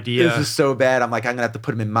bad idea. This is so bad. I'm like, I'm going to have to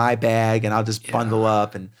put him in my bag and I'll just bundle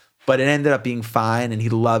up. But it ended up being fine and he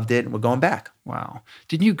loved it and we're going back. Wow.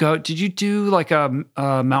 Did you do like a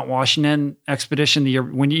Mount Washington expedition the year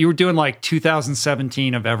when you were doing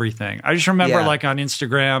 2017 of everything? I just remember on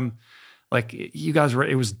Instagram, you guys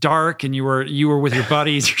it was dark and you were with your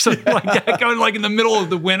buddies or something like that, going in the middle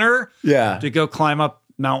of the winter to go climb up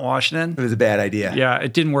Mount Washington. It was a bad idea. Yeah.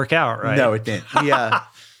 It didn't work out, right? No, it didn't.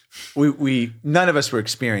 We none of us were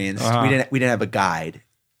experienced. We didn't have a guide.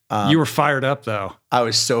 You were fired up though. I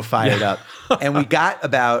was so fired up. And we got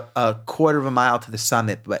about a quarter of a mile to the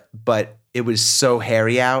summit, but it was so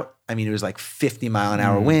hairy out. I mean, it was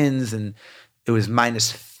 50-mile-an-hour winds and it was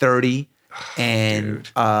minus 30. And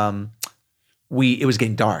it was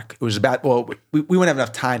getting dark. It was we wouldn't have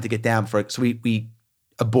enough time to get down so we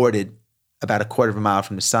aborted about a quarter of a mile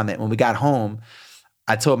from the summit. When we got home,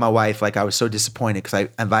 I told my wife, like, I was so disappointed because I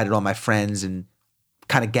invited all my friends and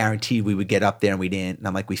kind of guaranteed we would get up there and we didn't. And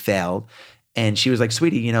I'm like, we failed. And she was like,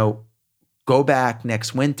 sweetie, you know, go back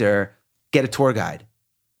next winter, get a tour guide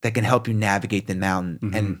that can help you navigate the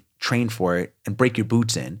mountain and train for it and break your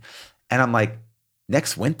boots in. And I'm like,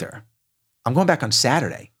 next winter, I'm going back on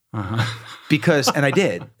Saturday. Because, and I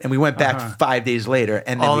did. And we went back 5 days later.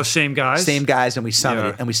 And then all the same guys? Same guys, and we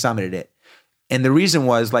summited it. And the reason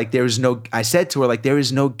was, like, I said to her, like, there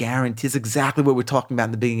is no guarantee. It's exactly what we're talking about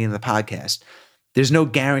in the beginning of the podcast. There's no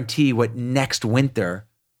guarantee what next winter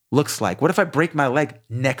looks like. What if I break my leg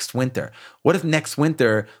next winter? What if next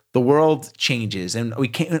winter the world changes and we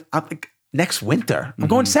can't? I'm like, next winter, I'm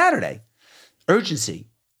going Saturday. Urgency.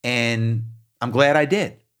 And I'm glad I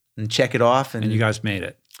did. And check it off. And you guys made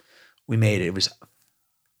it. We made it. It was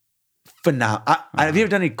phenomenal. Have you ever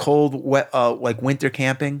done any cold, wet, like winter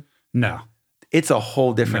camping? No. It's a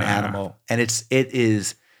whole different animal. And it's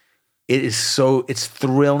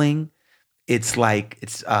thrilling. It's like,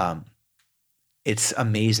 it's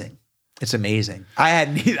amazing. It's amazing. I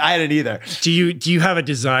hadn't either. Do you have a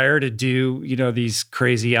desire to do, you know, these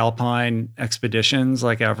crazy alpine expeditions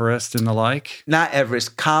like Everest and the like? Not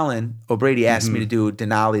Everest. Colin O'Brady asked me to do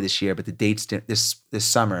Denali this year, but the dates didn't, this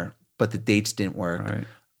summer, but the dates didn't work. Right.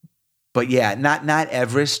 But yeah, not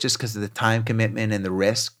Everest just because of the time commitment and the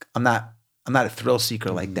risk. I'm not a thrill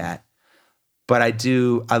seeker like that. But I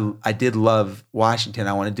did love Washington.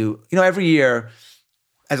 I want to do, you know, every year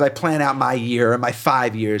as I plan out my year or my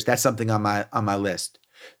 5 years, that's something on my list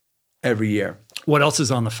every year. What else is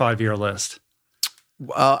on the 5-year list?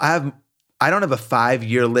 I don't have a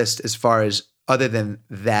 5-year list as far as other than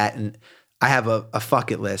that. And I have a fuck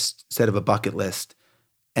it list instead of a bucket list.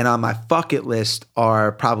 And on my fuck it list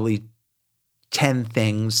are probably 10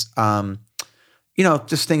 things. You know,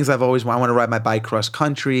 just things I've always wanted. I want to ride my bike cross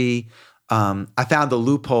country. I found a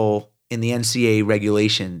loophole in the NCAA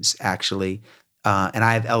regulations, actually, and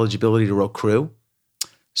I have eligibility to row crew.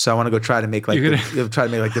 So I want to go try to make like the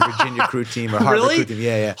Virginia crew team or Harvard crew team.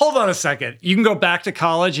 Yeah. Hold on a second. You can go back to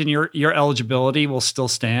college and your eligibility will still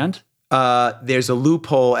stand? There's a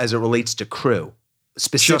loophole as it relates to crew.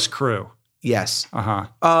 Just crew. Yes.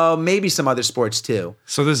 Uh-huh. Maybe some other sports too.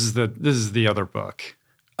 So this is the other book.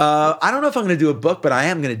 I don't know if I'm going to do a book, but I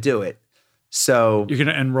am going to do it. So you're going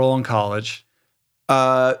to enroll in college.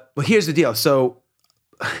 Well, here's the deal. So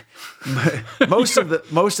most of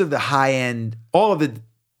the high end, all of the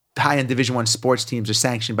high end Division I sports teams are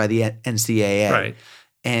sanctioned by the NCAA, right?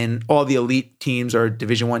 And all the elite teams are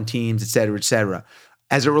Division I teams, et cetera, et cetera.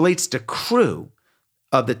 As it relates to crew,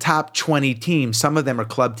 of the top 20 teams, some of them are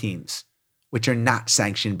club teams, which are not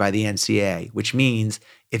sanctioned by the NCAA, which means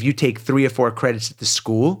if you take 3 or 4 credits at the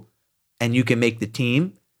school and you can make the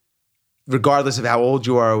team, regardless of how old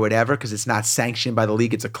you are or whatever, because it's not sanctioned by the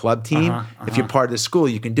league, it's a club team. If you're part of the school,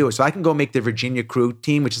 you can do it. So I can go make the Virginia crew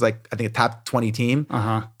team, which is like, I think a top 20 team,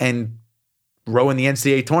 and row in the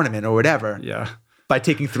NCAA tournament or whatever. Yeah. By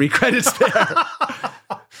taking 3 credits there.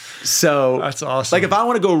 So that's awesome. Like if I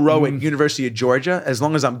want to go row at University of Georgia, as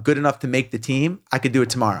long as I'm good enough to make the team, I could do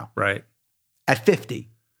it tomorrow. Right. At 50.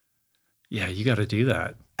 Yeah, you got to do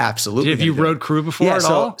that. Absolutely. Have you rowed crew before at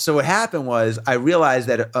all? So what happened was I realized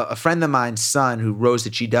that a friend of mine's son who rows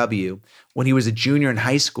at GW, when he was a junior in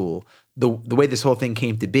high school, the way this whole thing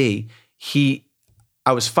came to be,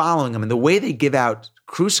 I was following him, and the way they give out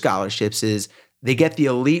crew scholarships is they get the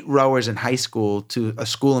elite rowers in high school to a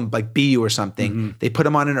school in like BU or something. They put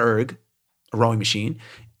them on an erg, a rowing machine,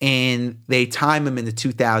 and they time them in the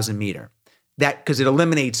 2,000 meter. That because it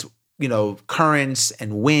eliminates, you know, currents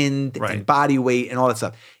and wind and body weight and all that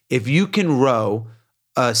stuff. If you can row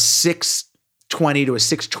a 620 to a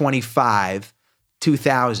 625,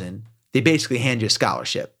 2,000, they basically hand you a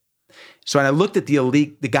scholarship. So when I looked at the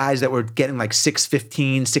elite, the guys that were getting like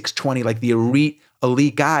 615, 620, like the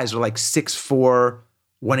elite guys were like 6'4",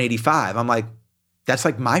 185. I'm like, that's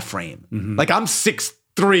like my frame. Like I'm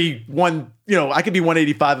 6'3", I could be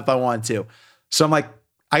 185 if I wanted to. So I'm like,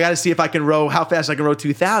 I got to see if I can row, how fast I can row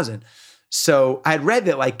 2,000. So I had read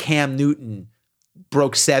that like Cam Newton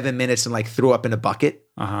broke 7 minutes and like threw up in a bucket.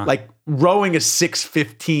 Like rowing a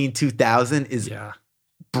 6'15", 2,000 is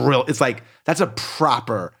brilliant. It's like, that's a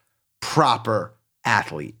proper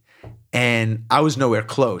athlete. And I was nowhere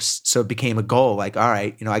close. So it became a goal. Like, all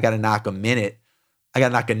right, I got to knock a minute. I got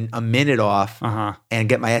to knock a minute off and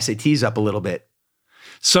get my SATs up a little bit.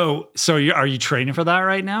 So are you training for that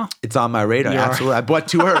right now? It's on my radar. Absolutely. I bought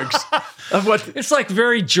 2 ergs. It's like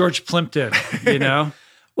very George Plimpton, you know?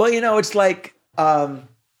 Well, it's like,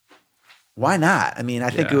 why not? I mean,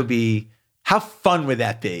 I think it would be, How fun would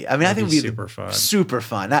that be? I mean, I think it would be super fun. Super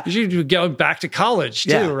fun. You should go back to college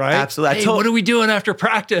too, right? Absolutely. Hey, what are we doing after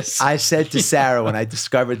practice? I said to Sarah when I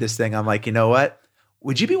discovered this thing, I'm like, you know what?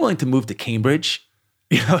 Would you be willing to move to Cambridge?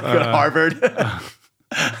 Go to Harvard? That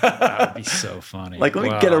would be so funny. Like,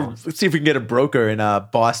 let's see if we can get a broker in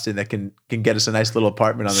Boston that can get us a nice little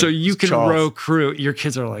apartment on. So you can Charles. row crew. Your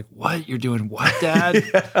kids are like, "What? You're doing what, Dad?"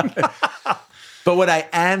 But what I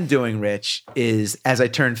am doing, Rich, is as I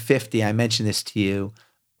turn 50, I mentioned this to you.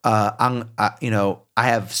 I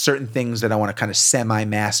have certain things that I want to kind of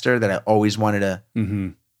semi-master that I always wanted to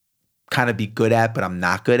kind of be good at, but I'm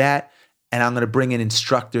not good at. And I'm going to bring in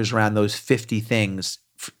instructors around those 50 things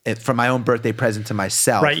for my own birthday present to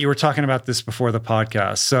myself. Right. You were talking about this before the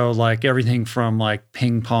podcast. So like everything from like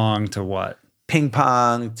ping pong to what? Ping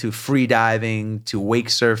pong to free diving to wake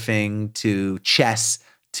surfing to chess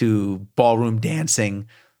to ballroom dancing,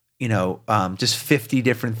 just 50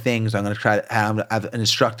 different things. I'm going to try to have an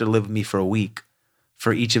instructor live with me for a week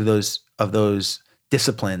for each of those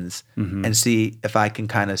disciplines and see if I can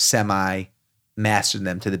kind of semi-master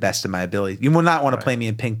them to the best of my ability. You will not want to play me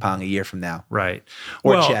in ping pong a year from now. Right.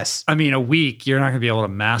 Or chess. I mean, a week, you're not going to be able to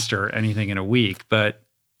master anything in a week, but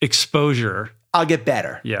exposure. I'll get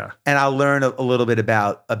better. Yeah. And I'll learn a little bit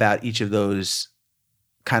about each of those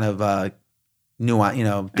kind of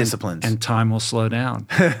nuance, disciplines. And time will slow down.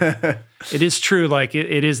 It is true. Like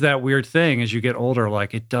it is that weird thing as you get older,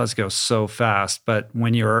 like it does go so fast. But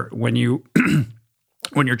when you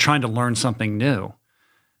when you're trying to learn something new,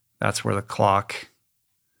 that's where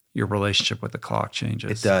your relationship with the clock changes.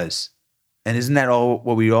 It does. And isn't that all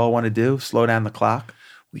what we all want to do? Slow down the clock?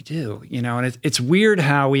 We do, and it's weird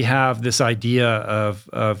how we have this idea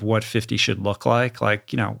of what 50 should look like. Like,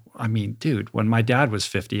 I mean, dude, when my dad was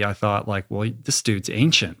 50, I thought like, well, this dude's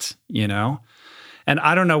ancient, and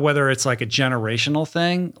I don't know whether it's like a generational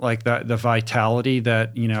thing, like the vitality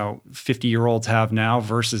that, 50-year-olds have now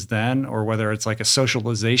versus then, or whether it's like a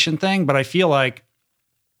socialization thing. But I feel like,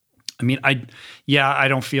 I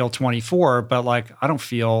don't feel 24, but like, I don't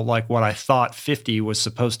feel like what I thought 50 was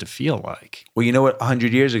supposed to feel like. Well, you know what,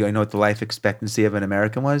 100 years ago, you know what the life expectancy of an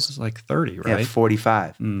American was? It was like 30, right? Yeah,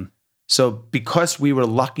 45. So because we were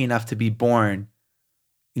lucky enough to be born,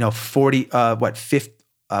 50,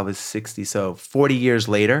 I was 60. So 40 years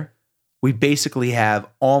later, we basically have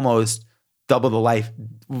almost double the life.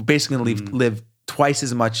 We basically live twice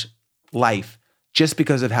as much life just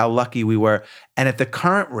because of how lucky we were. And at the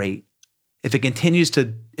current rate,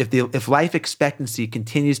 if life expectancy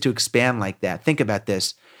continues to expand like that, think about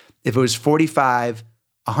this. If it was 45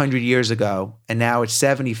 100 years ago and now it's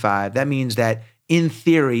 75, that means that in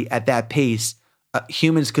theory, at that pace,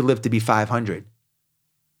 humans could live to be 500.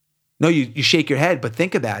 No, you shake your head, but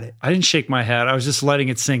think about it. I didn't shake my head. I was just letting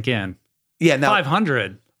it sink in. Yeah, no.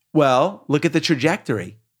 500. Well, look at the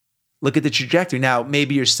trajectory. Now,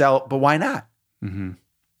 maybe but why not? Mm-hmm.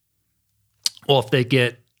 Well, if they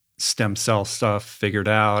get stem cell stuff figured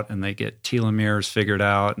out and they get telomeres figured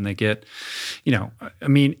out and they get, well,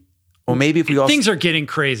 maybe if things are getting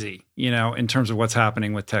crazy, in terms of what's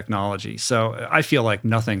happening with technology. So I feel like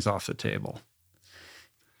nothing's off the table.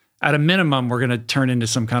 At a minimum, we're going to turn into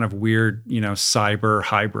some kind of weird, cyber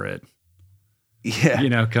hybrid,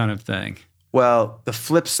 kind of thing. Well, the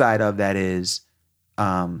flip side of that is,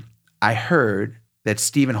 I heard that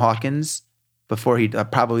Stephen Hawking, before he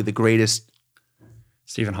probably the greatest.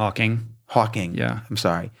 Stephen Hawking. Yeah. I'm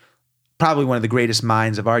sorry. Probably one of the greatest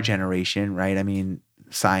minds of our generation, right? I mean,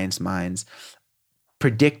 science minds,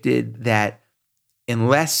 predicted that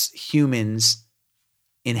unless humans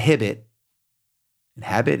inhibit.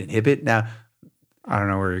 Now, I don't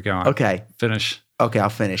know where you're going. Okay. Finish. Okay, I'll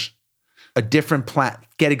finish. A different planet,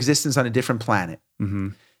 get existence on a different planet,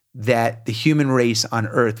 that the human race on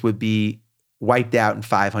Earth would be wiped out in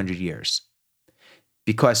 500 years.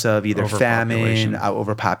 Because of either famine,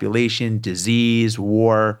 overpopulation, disease,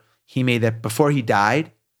 war. He made that before he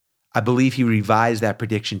died. I believe he revised that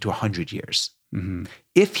prediction to 100 years. Mm-hmm.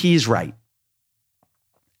 If he's right,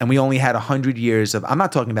 and we only had 100 years of, I'm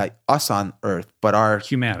not talking about us on Earth, but our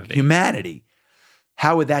humanity,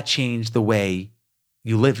 how would that change the way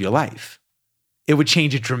you live your life? It would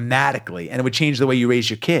change it dramatically, and it would change the way you raise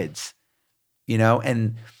your kids,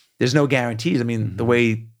 and there's no guarantees. I mean, the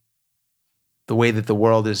way that the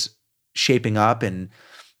world is shaping up, and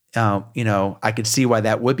I could see why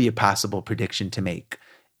that would be a possible prediction to make.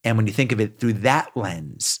 And when you think of it through that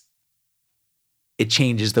lens, it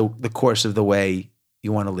changes the course of the way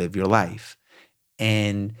you want to live your life.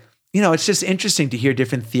 And it's just interesting to hear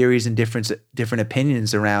different theories and different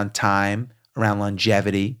opinions around time, around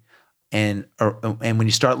longevity, and when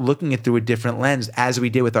you start looking at it through a different lens, as we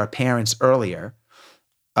did with our parents earlier,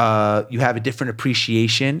 you have a different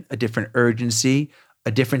appreciation, a different urgency,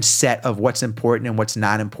 a different set of what's important and what's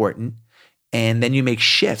not important. And then you make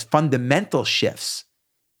shifts, fundamental shifts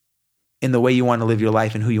in the way you want to live your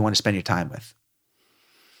life and who you want to spend your time with.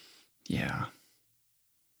 Yeah.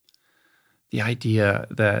 The idea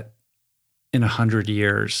that in 100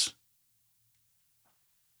 years,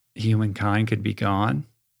 humankind could be gone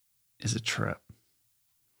is a trip.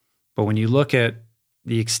 But when you look at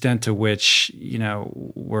the extent to which,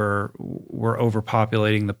 we're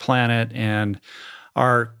overpopulating the planet and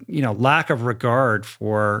our, lack of regard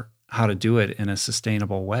for how to do it in a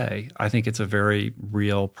sustainable way, I think it's a very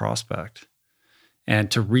real prospect. And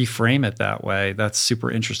to reframe it that way, that's super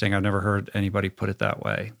interesting. I've never heard anybody put it that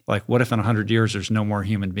way. Like, what if in 100 years there's no more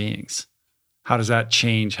human beings? How does that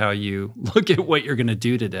change how you look at what you're going to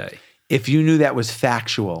do today? If you knew that was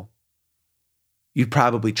factual, you'd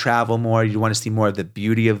probably travel more. You'd want to see more of the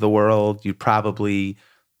beauty of the world. You'd probably,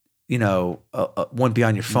 wouldn't be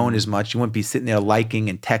on your phone as much. You wouldn't be sitting there liking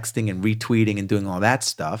and texting and retweeting and doing all that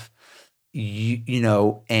stuff.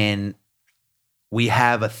 And we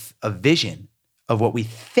have a vision of what we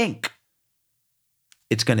think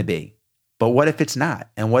it's going to be. But what if it's not?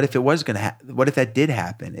 And what if it was going to what if that did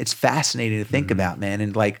happen? It's fascinating to think about, man.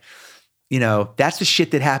 And that's the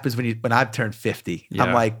shit that happens when I've turned 50. Yeah.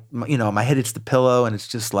 I'm like, my head hits the pillow and it's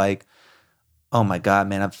just like, oh my God,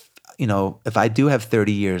 man, if I do have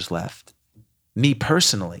 30 years left, me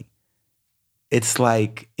personally, it's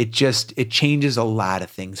like, it changes a lot of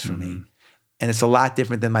things for me. And it's a lot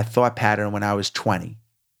different than my thought pattern when I was 20.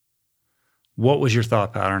 What was your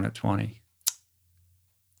thought pattern at 20?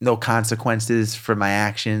 No consequences for my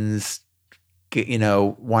actions,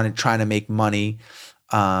 trying to make money.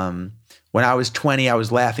 When I was 20, I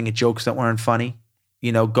was laughing at jokes that weren't funny,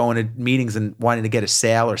 going to meetings and wanting to get a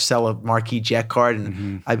sale or sell a marquee jet card.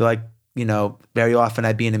 And I'd be like, very often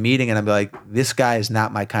I'd be in a meeting and I'd be like, this guy is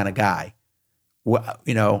not my kind of guy.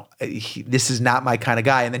 This is not my kind of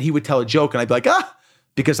guy. And then he would tell a joke and I'd be like,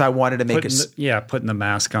 because I wanted to make putting the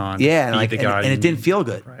mask on. Yeah. And it didn't feel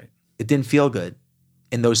good. Right. It didn't feel good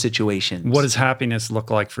in those situations. What does happiness look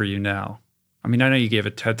like for you now? I mean, I know you gave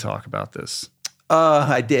a TED Talk about this.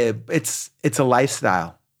 I did. It's a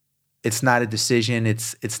lifestyle. It's not a decision.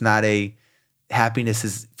 It's not a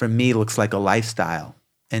happiness for me looks like a lifestyle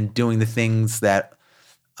and doing the things that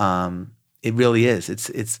it really is.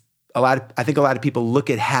 It's I think a lot of people look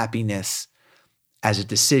at happiness as a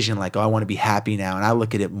decision, like, oh, I want to be happy now. And I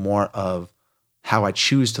look at it more of how I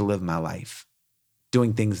choose to live my life,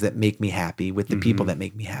 doing things that make me happy with the people that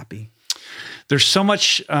make me happy. There's so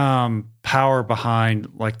much power behind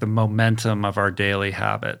like the momentum of our daily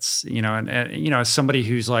habits, and as somebody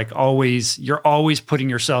who's like you're always putting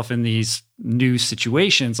yourself in these new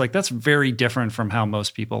situations, like that's very different from how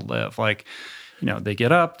most people live. Like, they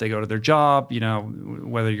get up, they go to their job,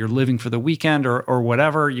 whether you're living for the weekend or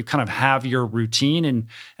whatever, you kind of have your routine. And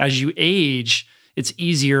as you age, it's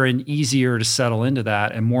easier and easier to settle into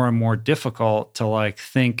that and more difficult to like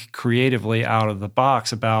think creatively out of the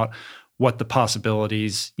box about what the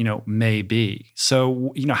possibilities, may be.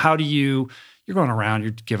 So, how do you're going around,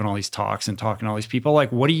 you're giving all these talks and talking to all these people,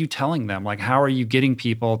 like, what are you telling them? Like, how are you getting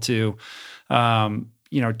people to,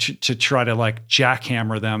 to try to like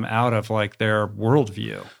jackhammer them out of like their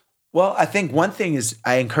worldview? Well, I think one thing is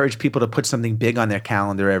I encourage people to put something big on their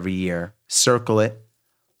calendar every year, circle it,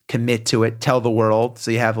 commit to it, tell the world.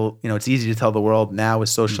 So you have, it's easy to tell the world now with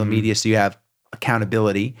social media. So you have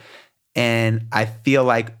accountability. And I feel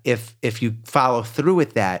like if you follow through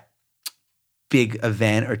with that big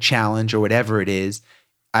event or challenge or whatever it is,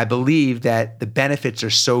 I believe that the benefits are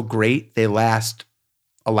so great, they last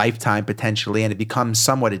a lifetime potentially, and it becomes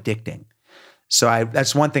somewhat addicting. So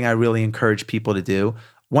that's one thing I really encourage people to do.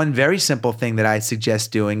 One very simple thing that I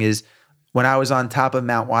suggest doing is when I was on top of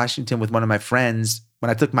Mount Washington with one of my friends, when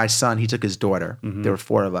I took my son, he took his daughter. There were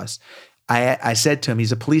 4 of us. I said to him,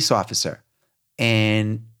 he's a police officer.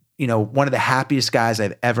 And one of the happiest guys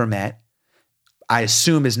I've ever met. I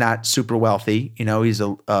assume is not super wealthy. He's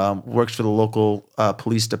works for the local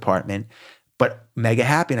police department, but mega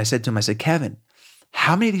happy. And I said to him, I said, Kevin,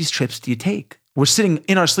 how many of these trips do you take? We're sitting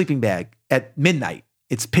in our sleeping bag at midnight.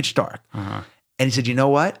 It's pitch dark. And he said, you know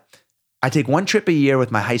what? I take 1 trip a year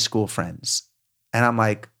with my high school friends. And I'm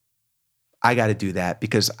like, I got to do that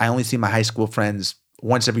because I only see my high school friends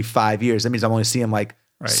once every 5 years. That means I'm only seeing them like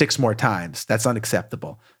 6 more times. That's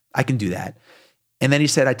unacceptable. I can do that. And then he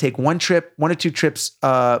said, I take 1 or 2 trips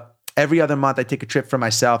every other month. I take a trip for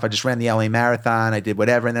myself. I just ran the LA Marathon. I did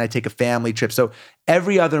whatever. And then I take a family trip. So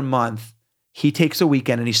every other month, he takes a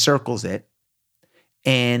weekend and he circles it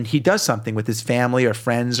and he does something with his family or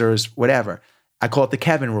friends or his whatever. I call it the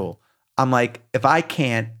Kevin rule. I'm like, if I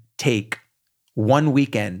can't take one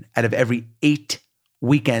weekend out of every 8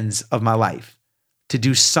 weekends of my life to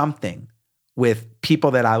do something with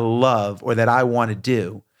people that I love or that I want to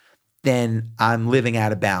do, then I'm living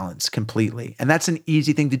out of balance completely. And that's an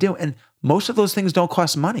easy thing to do. And most of those things don't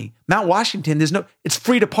cost money. Mount Washington, it's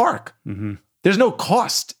free to park. Mm-hmm. There's no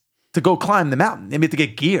cost to go climb the mountain. Maybe to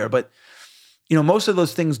get gear, but most of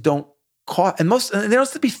those things don't cost, and they don't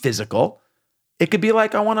have to be physical. It could be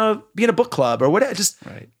like, I want to be in a book club or whatever. Just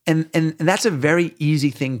right. And that's a very easy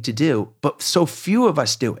thing to do, but so few of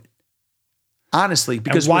us do it. Honestly,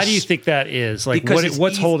 because and why do you think that is? Like,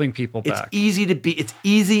 what's holding people back? It's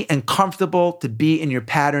easy and comfortable to be in your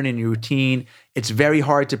pattern and your routine. It's very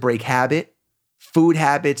hard to break habit, food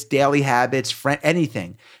habits, daily habits,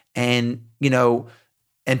 anything. And,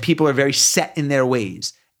 and people are very set in their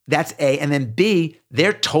ways. That's A. And then B,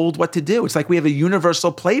 they're told what to do. It's like we have a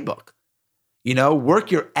universal playbook. Work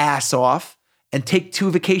your ass off and take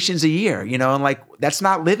 2 vacations a year, and like, that's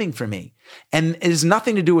not living for me. And it has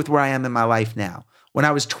nothing to do with where I am in my life now. When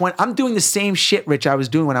I was 20, I'm doing the same shit, Rich, I was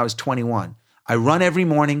doing when I was 21. I run every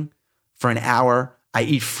morning for an hour. I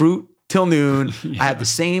eat fruit till noon. Yeah. I have the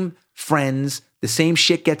same friends. The same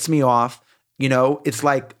shit gets me off. It's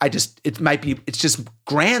like, it's just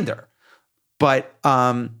grander. But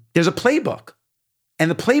there's a playbook, and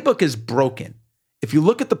the playbook is broken. If you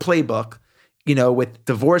look at the playbook, with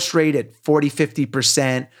divorce rate at 40,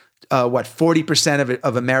 50%, 40%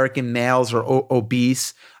 of American males are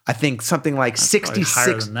obese. I think something like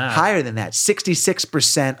 66, higher than that.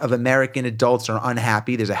 66% of American adults are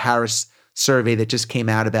unhappy. There's a Harris survey that just came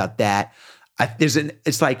out about that. I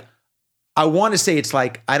want to say it's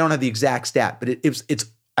like, I don't have the exact stat, but I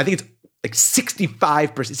think it's like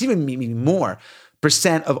 65%, it's even more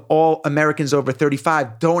percent of all Americans over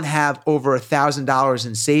 35 don't have over $1,000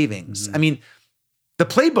 in savings. Mm-hmm. I mean, the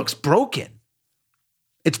playbook's broken.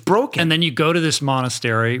 It's broken. And then you go to this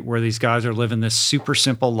monastery where these guys are living this super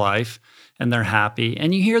simple life and they're happy.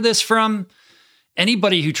 And you hear this from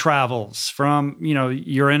anybody who travels from,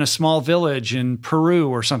 you're in a small village in Peru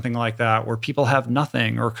or something like that, where people have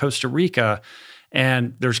nothing, or Costa Rica,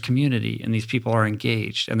 and there's community and these people are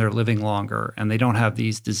engaged and they're living longer and they don't have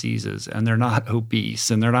these diseases and they're not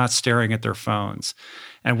obese and they're not staring at their phones.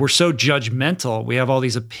 And we're so judgmental. We have all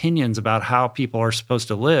these opinions about how people are supposed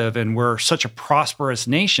to live, and we're such a prosperous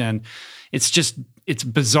nation. It's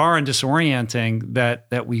bizarre and disorienting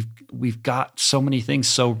that we've got so many things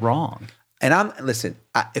so wrong. And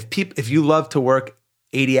if you love to work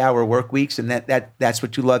 80-hour work weeks and that's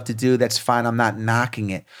what you love to do, that's fine. I'm not knocking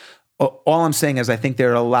it. All I'm saying is I think there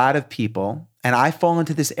are a lot of people, and I fall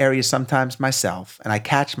into this area sometimes myself, and I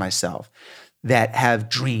catch myself, that have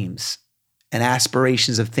dreams and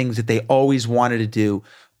aspirations of things that they always wanted to do,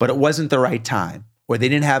 but it wasn't the right time, or they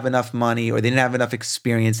didn't have enough money, or they didn't have enough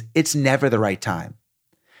experience. It's never the right time.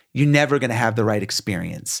 You're never going to have the right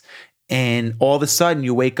experience. And all of a sudden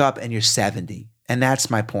you wake up and you're 70. And that's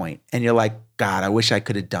my point. And you're like, God, I wish I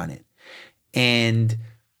could have done it. And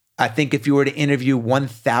I think if you were to interview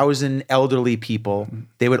 1,000 elderly people,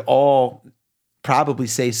 they would all probably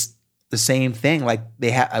say the same thing. Like,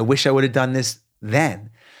 I wish I would have done this then.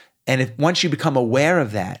 And once you become aware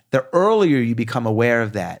of that, the earlier you become aware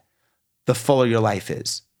of that, the fuller your life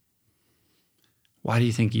is. Why do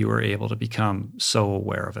you think you were able to become so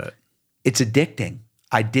aware of it? It's addicting.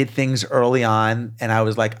 I did things early on and I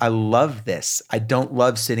was like, I love this. I don't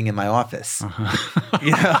love sitting in my office.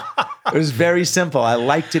 Uh-huh. It was very simple. I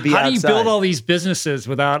like to be outside. How do you build all these businesses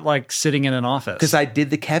without like sitting in an office? Because I did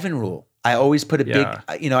the Kevin rule. I always put a big,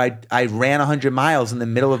 I ran 100 miles in the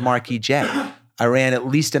middle of Marquis Jet. I ran at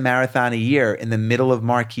least a marathon a year in the middle of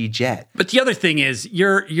Marquis Jet. But the other thing is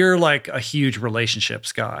you're like a huge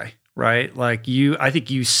relationships guy, right? Like I think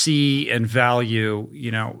you see and value,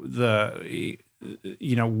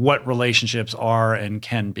 what relationships are and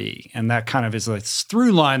can be. And that kind of is a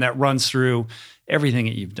through line that runs through everything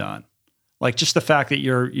that you've done. Like just the fact that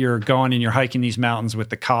you're going and you're hiking these mountains with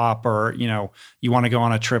the cop, or, you want to go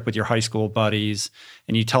on a trip with your high school buddies,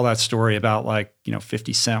 and you tell that story about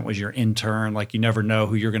 50 Cent was your intern. Like, you never know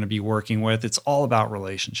who you're going to be working with. It's all about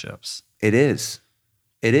relationships. It is.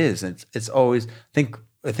 It's always,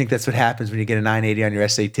 I think that's what happens when you get a 980 on your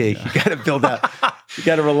SAT. You got to build up. You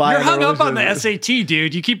got to rely. You're hung up on the SAT,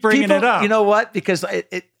 dude. You keep bringing it up. You know what? Because I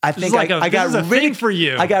think I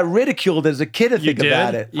got ridiculed as a kid to think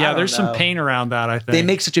about it. Yeah, there's some pain around that. I think they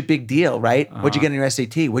make such a big deal, right? What'd you get in your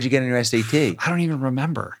SAT? What'd you get in your SAT? I don't even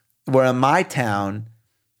remember. Where in my town,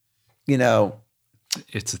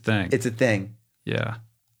 it's a thing. It's a thing. Yeah.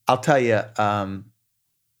 I'll tell you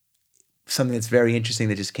something that's very interesting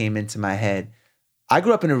that just came into my head. I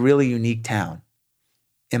grew up in a really unique town.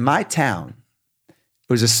 In my town, it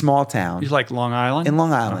was a small town. You like Long Island? In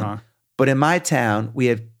Long Island. Uh-huh. But in my town, we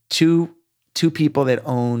have two people that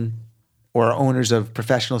own or are owners of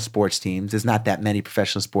professional sports teams. There's not that many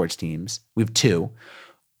professional sports teams. We have two.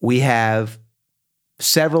 We have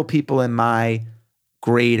several people in my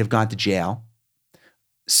grade have gone to jail.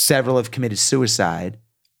 Several have committed suicide.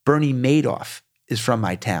 Bernie Madoff is from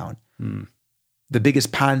my town. The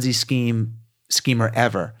biggest Ponzi schemer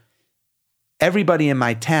ever. Everybody in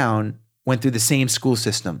my town went through the same school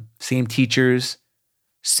system, same teachers,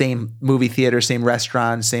 same movie theater, same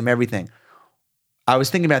restaurants, same everything. I was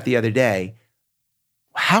thinking about the other day,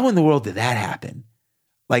 how in the world did that happen?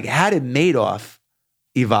 Like, how did Madoff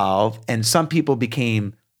evolve? And some people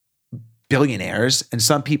became billionaires and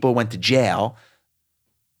some people went to jail,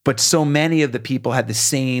 but so many of the people had the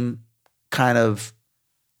same kind of,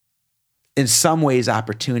 in some ways,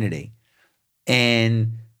 opportunity.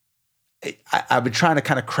 And I've been trying to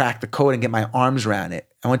kind of crack the code and get my arms around it.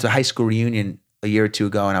 I went to a high school reunion a year or two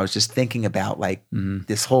ago and I was just thinking about like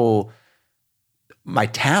this whole, my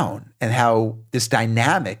town and how this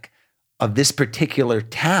dynamic of this particular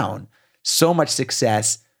town, so much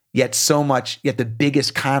success, yet the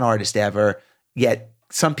biggest con artist ever, yet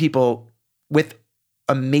some people with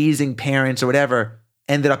amazing parents or whatever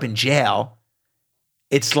ended up in jail.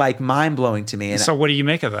 It's like mind-blowing to me. And so what do you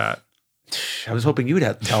make of that? I was hoping you would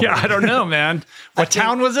have to tell me. Yeah, I don't know, man. What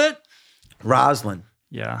town was it? Roslyn.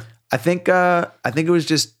 Yeah. I think it was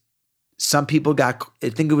just some people I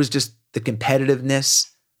think it was just the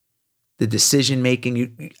competitiveness, the decision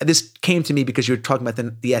making. This came to me because you were talking about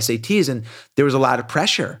the SATs, and there was a lot of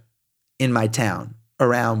pressure in my town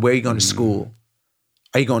around where are you going to school?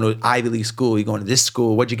 Are you going to Ivy League school? Are you going to this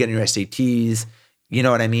school? What'd you get in your SATs? You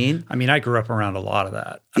know what I mean? I mean, I grew up around a lot of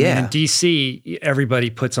that. I mean, in DC, everybody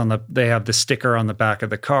they have the sticker on the back of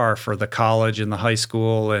the car for the college and the high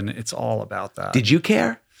school, and it's all about that. Did you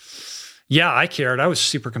care? Yeah, I cared. I was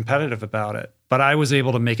super competitive about it, but I was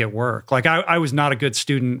able to make it work. Like I was not a good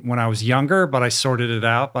student when I was younger, but I sorted it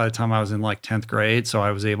out by the time I was in like 10th grade. So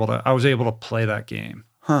I was able to play that game.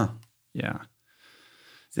 Huh. Yeah.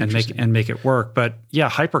 And make it work. But yeah,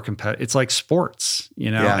 hyper competitive. It's like sports,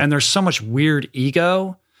 and there's so much weird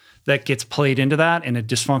ego that gets played into that in a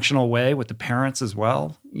dysfunctional way with the parents as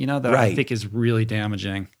well, that I think is really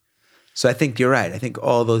damaging. So I think you're right. I think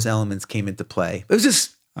all those elements came into play. It was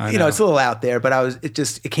just, it's a little out there, but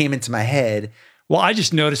it came into my head. Well, I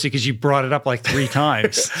just noticed it because you brought it up like 3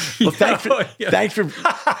 times. Well, thanks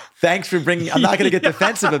for bringing. I'm not going to get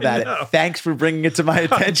defensive about it. Thanks for bringing it to my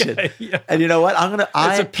attention. Okay, yeah. And you know what?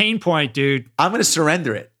 It's a pain point, dude. I'm going to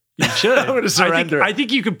surrender it. You should. I'm going to surrender it. I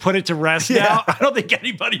think you can put it to rest now. I don't think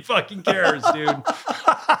anybody fucking cares, dude.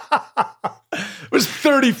 It was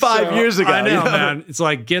 35 years ago. I know, man. It's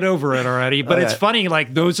like, get over it already. But it's funny.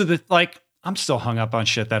 Like those are I'm still hung up on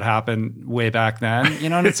shit that happened way back then,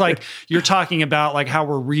 and it's like, you're talking about like how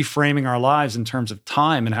we're reframing our lives in terms of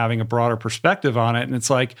time and having a broader perspective on it. And it's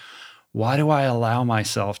like, why do I allow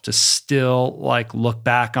myself to still like look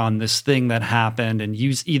back on this thing that happened and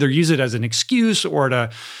either use it as an excuse or to,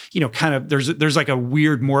 kind of, there's like a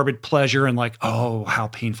weird morbid pleasure and like, oh, how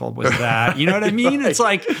painful was that? You know what I mean? Right. It's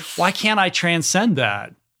like, why can't I transcend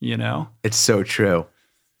that? It's so true.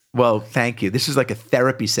 Well, thank you. This is like a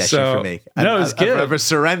therapy session for me. No, it's good. I've never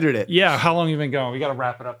surrendered it. Yeah. How long have you been going? We got to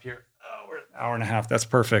wrap it up here. Oh, we're an hour and a half. That's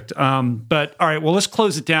perfect. But all right, well, let's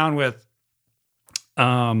close it down with,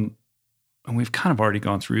 and we've kind of already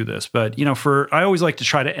gone through this, but I always like to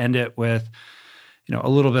try to end it with, a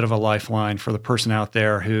little bit of a lifeline for the person out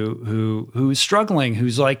there who's struggling,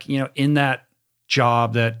 who's like, in that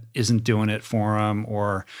job that isn't doing it for them,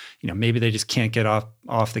 or maybe they just can't get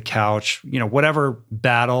off the couch, whatever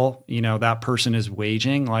battle that person is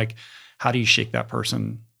waging. Like, how do you shake that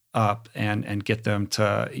person up and get them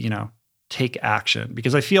to take action?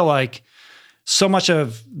 Because I feel like so much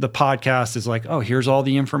of the podcast is like, oh, here's all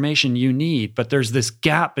the information you need, but there's this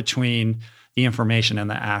gap between the information and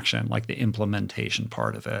the action, like the implementation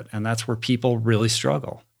part of it, and that's where people really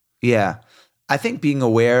struggle. Yeah, I think being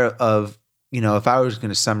aware of, if I was going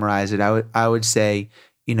to summarize it, I would say,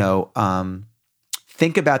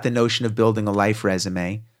 think about the notion of building a life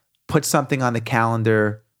resume, put something on the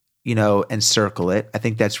calendar, and circle it. I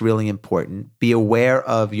think that's really important. Be aware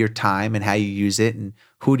of your time and how you use it, and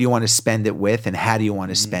who do you want to spend it with, and how do you want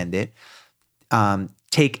to spend it.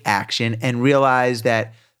 Take action and realize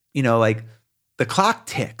that, like the clock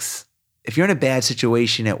ticks. If you're in a bad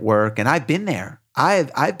situation at work, and I've been there,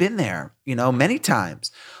 I've been there, many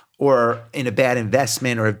times, or in a bad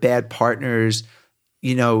investment or bad partners.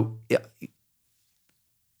 If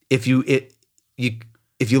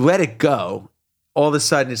you let it go, all of a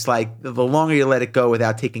sudden it's like the longer you let it go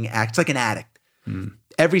without taking action, it's like an addict.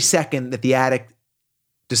 Every second that the addict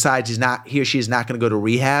decides he or she is not going to go to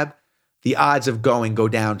rehab, the odds of go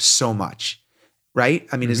down so much, right?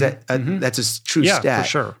 I mean, is that that's a true stat? Yeah, for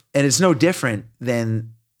sure. And it's no different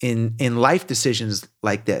than in life decisions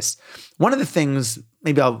like this. One of the things,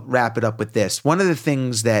 maybe I'll wrap it up with this. One of the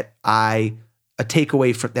things that a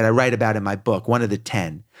takeaway that I write about in my book, one of the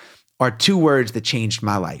 10, are 2 words that changed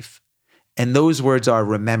my life. And those words are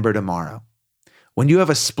remember tomorrow. When you have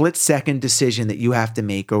a split-second decision that you have to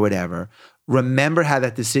make or whatever, remember how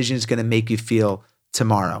that decision is going to make you feel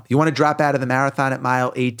tomorrow. You want to drop out of the marathon at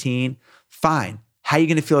mile 18? Fine. How are you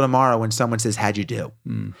going to feel tomorrow when someone says, how'd you do?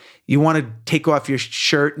 You want to take off your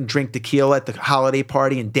shirt and drink tequila at the holiday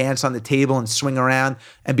party and dance on the table and swing around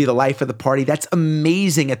and be the life of the party? That's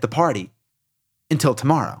amazing at the party until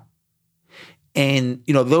tomorrow. And,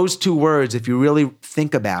 those 2 words, if you really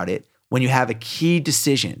think about it, when you have a key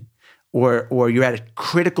decision or you're at a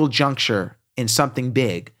critical juncture in something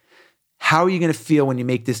big, how are you going to feel when you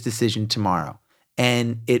make this decision tomorrow?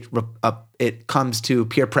 And it comes to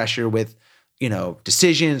peer pressure with,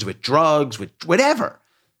 decisions, with drugs, with whatever.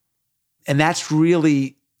 And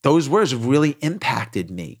those words have really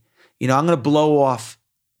impacted me. I'm going to blow off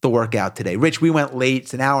the workout today. Rich, we went late.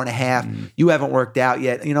 It's an hour and a half. You haven't worked out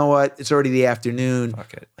yet. You know what? It's already the afternoon.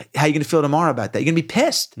 Fuck it. How are you going to feel tomorrow about that? You're going to be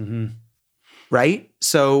pissed, right?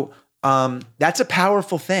 So that's a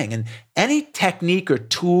powerful thing. And any technique or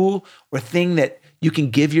tool or thing that you can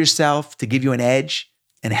give yourself to give you an edge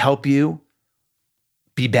and help you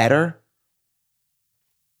be better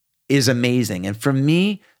is amazing. And for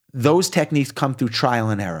me, those techniques come through trial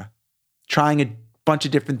and error, trying a bunch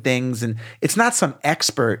of different things. And it's not some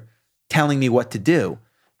expert telling me what to do.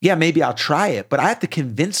 Yeah, maybe I'll try it, but I have to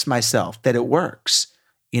convince myself that it works,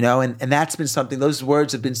 and that's been something, those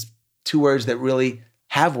words have been 2 words that really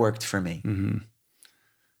have worked for me.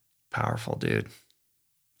 Powerful, dude.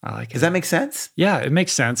 I like it. Does that make sense? Yeah, it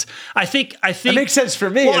makes sense. I think it makes sense for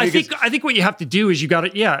me. Well, I think what you have to do is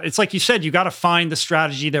it's like you said, you got to find the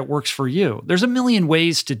strategy that works for you. There's a million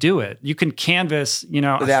ways to do it. You can canvas,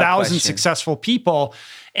 1,000 successful people,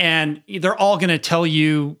 and they're all going to tell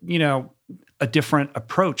you, a different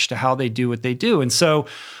approach to how they do what they do. And so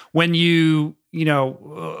when you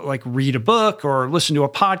like read a book or listen to a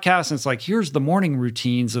podcast and it's like, here's the morning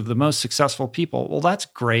routines of the most successful people. Well, that's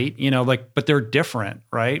great, but they're different,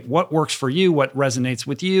 right? What works for you, what resonates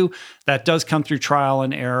with you, that does come through trial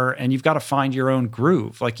and error. And you've got to find your own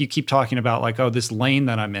groove. Like you keep talking about like, oh, this lane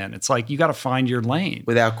that I'm in. It's like, you got to find your lane.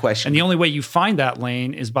 Without question. And the only way you find that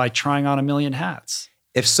lane is by trying on a million hats.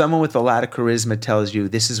 If someone with a lot of charisma tells you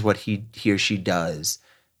this is what he or she does,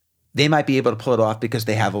 they might be able to pull it off because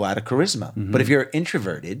they have a lot of charisma. But if you're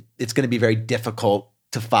introverted, it's going to be very difficult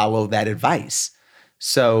to follow that advice.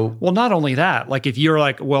 So, well, not only that, like if you're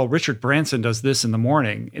like, well, Richard Branson does this in the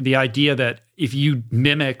morning, the idea that if you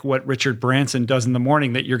mimic what Richard Branson does in the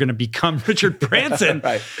morning, that you're going to become Richard Branson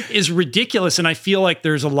right. is ridiculous. And I feel like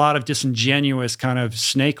there's a lot of disingenuous kind of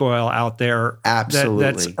snake oil out there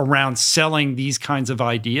that's around selling these kinds of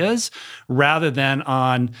ideas rather than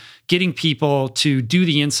on getting people to do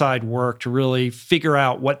the inside work, to really figure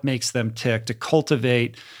out what makes them tick, to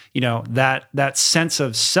cultivate, that sense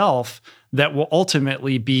of self that will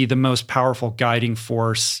ultimately be the most powerful guiding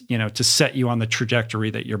force, to set you on the trajectory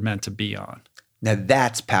that you're meant to be on. Now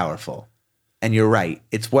that's powerful. And you're right.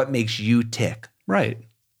 It's what makes you tick. Right.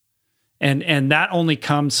 And that only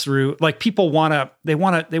comes through, like people want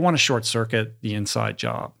to short circuit the inside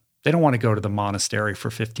job. They don't want to go to the monastery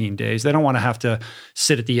for 15 days. They don't want to have to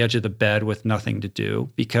sit at the edge of the bed with nothing to do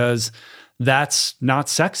because that's not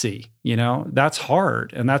sexy. That's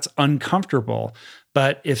hard and that's uncomfortable.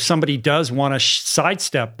 But if somebody does want to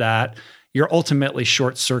sidestep that, you're ultimately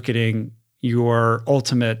short-circuiting your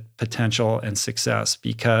ultimate potential and success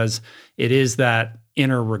because it is that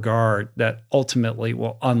inner regard that ultimately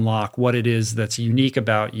will unlock what it is that's unique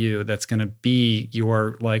about you that's going to be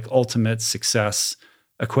your like ultimate success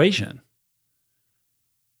equation.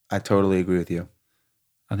 I totally agree with you.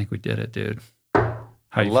 I think we did it, dude.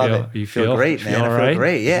 How you love feel? It. You feel great, man. Feel I feel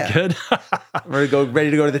great. Yeah. Good. We're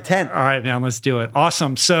ready to go to the tent. All right, man. Let's do it.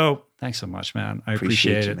 Awesome. So thanks so much, man. I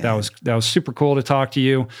appreciate it. Man. That was super cool to talk to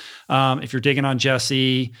you. If you're digging on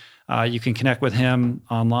Jesse, you can connect with him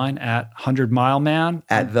online at 100 Mile Man.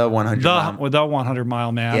 At the 100 Mile. With the 100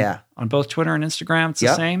 Mile Man. Yeah. On both Twitter and Instagram. It's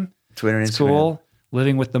the same. Twitter and it's Instagram. Cool.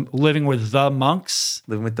 Living with the Monks. Living with the Monks.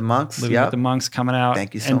 Living with the Monks coming out.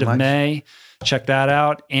 Thank you so end much. of May. Check that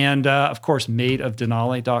out. And of course,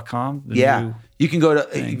 madeofdenali.com. You can go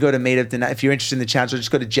to Made of Denali. If you're interested in the channel, just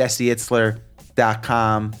go to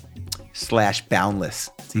jesseitzler.com/boundless.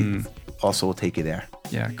 Also, we'll take you there.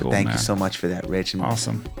 Yeah, cool. But thank you so much for that, Rich. And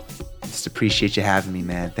awesome. Just appreciate you having me,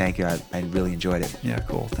 man. Thank you. I really enjoyed it. Yeah,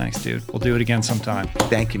 cool. Thanks, dude. We'll do it again sometime.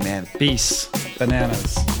 Thank you, man. Peace.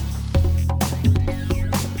 Bananas.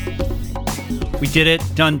 We did it.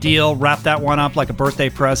 Done deal. Wrap that one up like a birthday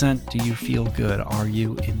present. Do you feel good? Are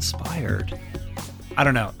you inspired? I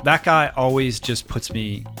don't know. That guy always just puts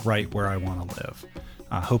me right where I want to live.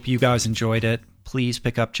 I hope you guys enjoyed it. Please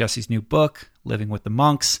pick up Jesse's new book, Living with the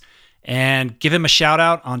Monks, and give him a shout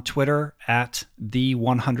out on Twitter at the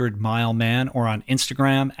 100 Mile Man or on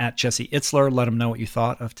Instagram at Jesse Itzler. Let him know what you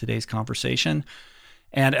thought of today's conversation.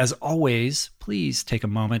 And as always, please take a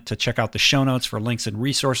moment to check out the show notes for links and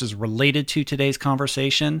resources related to today's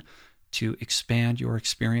conversation to expand your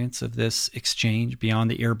experience of this exchange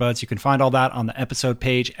beyond the earbuds. You can find all that on the episode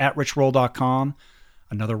page at richroll.com.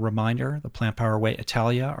 Another reminder, the Plant Power Way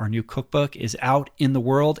Italia, our new cookbook, is out in the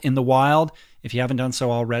world, in the wild. If you haven't done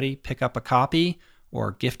so already, pick up a copy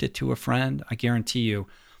or gift it to a friend. I guarantee you,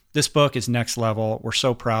 this book is next level. We're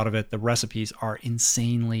so proud of it. The recipes are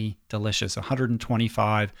insanely delicious.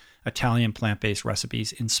 125 Italian plant-based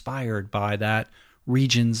recipes inspired by that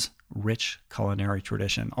region's rich culinary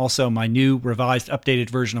tradition. Also, my new revised, updated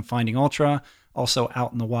version of Finding Ultra, also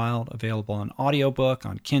out in the wild, available in audiobook,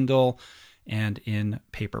 on Kindle, and in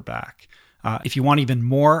paperback. If you want even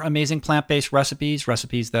more amazing plant-based recipes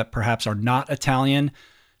that perhaps are not Italian,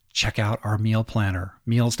 check out our meal planner,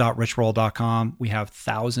 meals.richroll.com. We have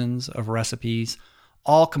thousands of recipes,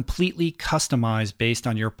 all completely customized based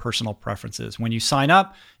on your personal preferences. When you sign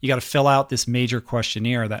up, you got to fill out this major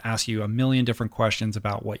questionnaire that asks you a million different questions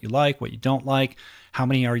about what you like, what you don't like, how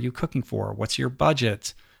many are you cooking for, what's your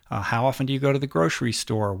budget, how often do you go to the grocery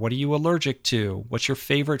store, what are you allergic to, what's your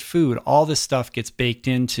favorite food. All this stuff gets baked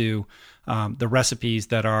into the recipes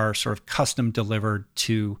that are sort of custom delivered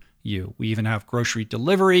to you. We even have grocery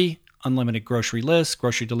delivery, unlimited grocery lists,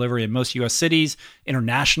 grocery delivery in most U.S. cities,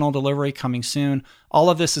 international delivery coming soon. All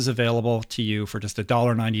of this is available to you for just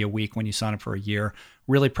 $1.90 a week when you sign up for a year.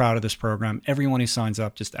 Really proud of this program. Everyone who signs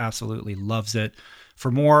up just absolutely loves it. For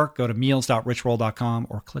more, go to meals.richroll.com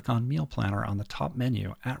or click on Meal Planner on the top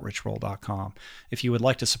menu at richroll.com. If you would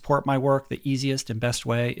like to support my work, the easiest and best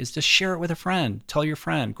way is to share it with a friend. Tell your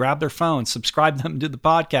friend, grab their phone, subscribe them to the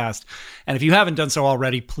podcast. And if you haven't done so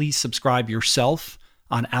already, please subscribe yourself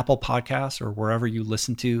on Apple Podcasts or wherever you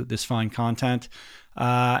listen to this fine content.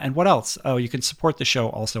 And what else? Oh, you can support the show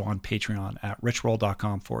also on Patreon at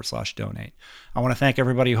richroll.com/donate. I want to thank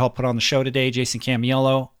everybody who helped put on the show today. Jason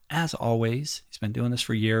Camiello, as always, he's been doing this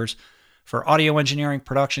for years. For audio engineering,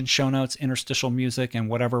 production, show notes, interstitial music, and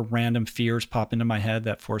whatever random fears pop into my head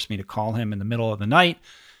that force me to call him in the middle of the night.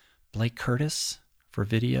 Blake Curtis for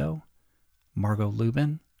video. Margot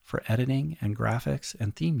Lubin for editing and graphics,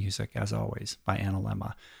 and theme music, as always, by Anna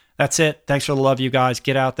Lemma. That's it. Thanks for the love, you guys.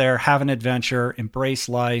 Get out there, have an adventure, embrace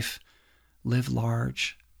life, live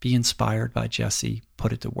large, be inspired by Jesse,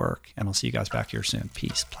 put it to work, and I'll see you guys back here soon.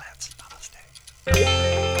 Peace, plants.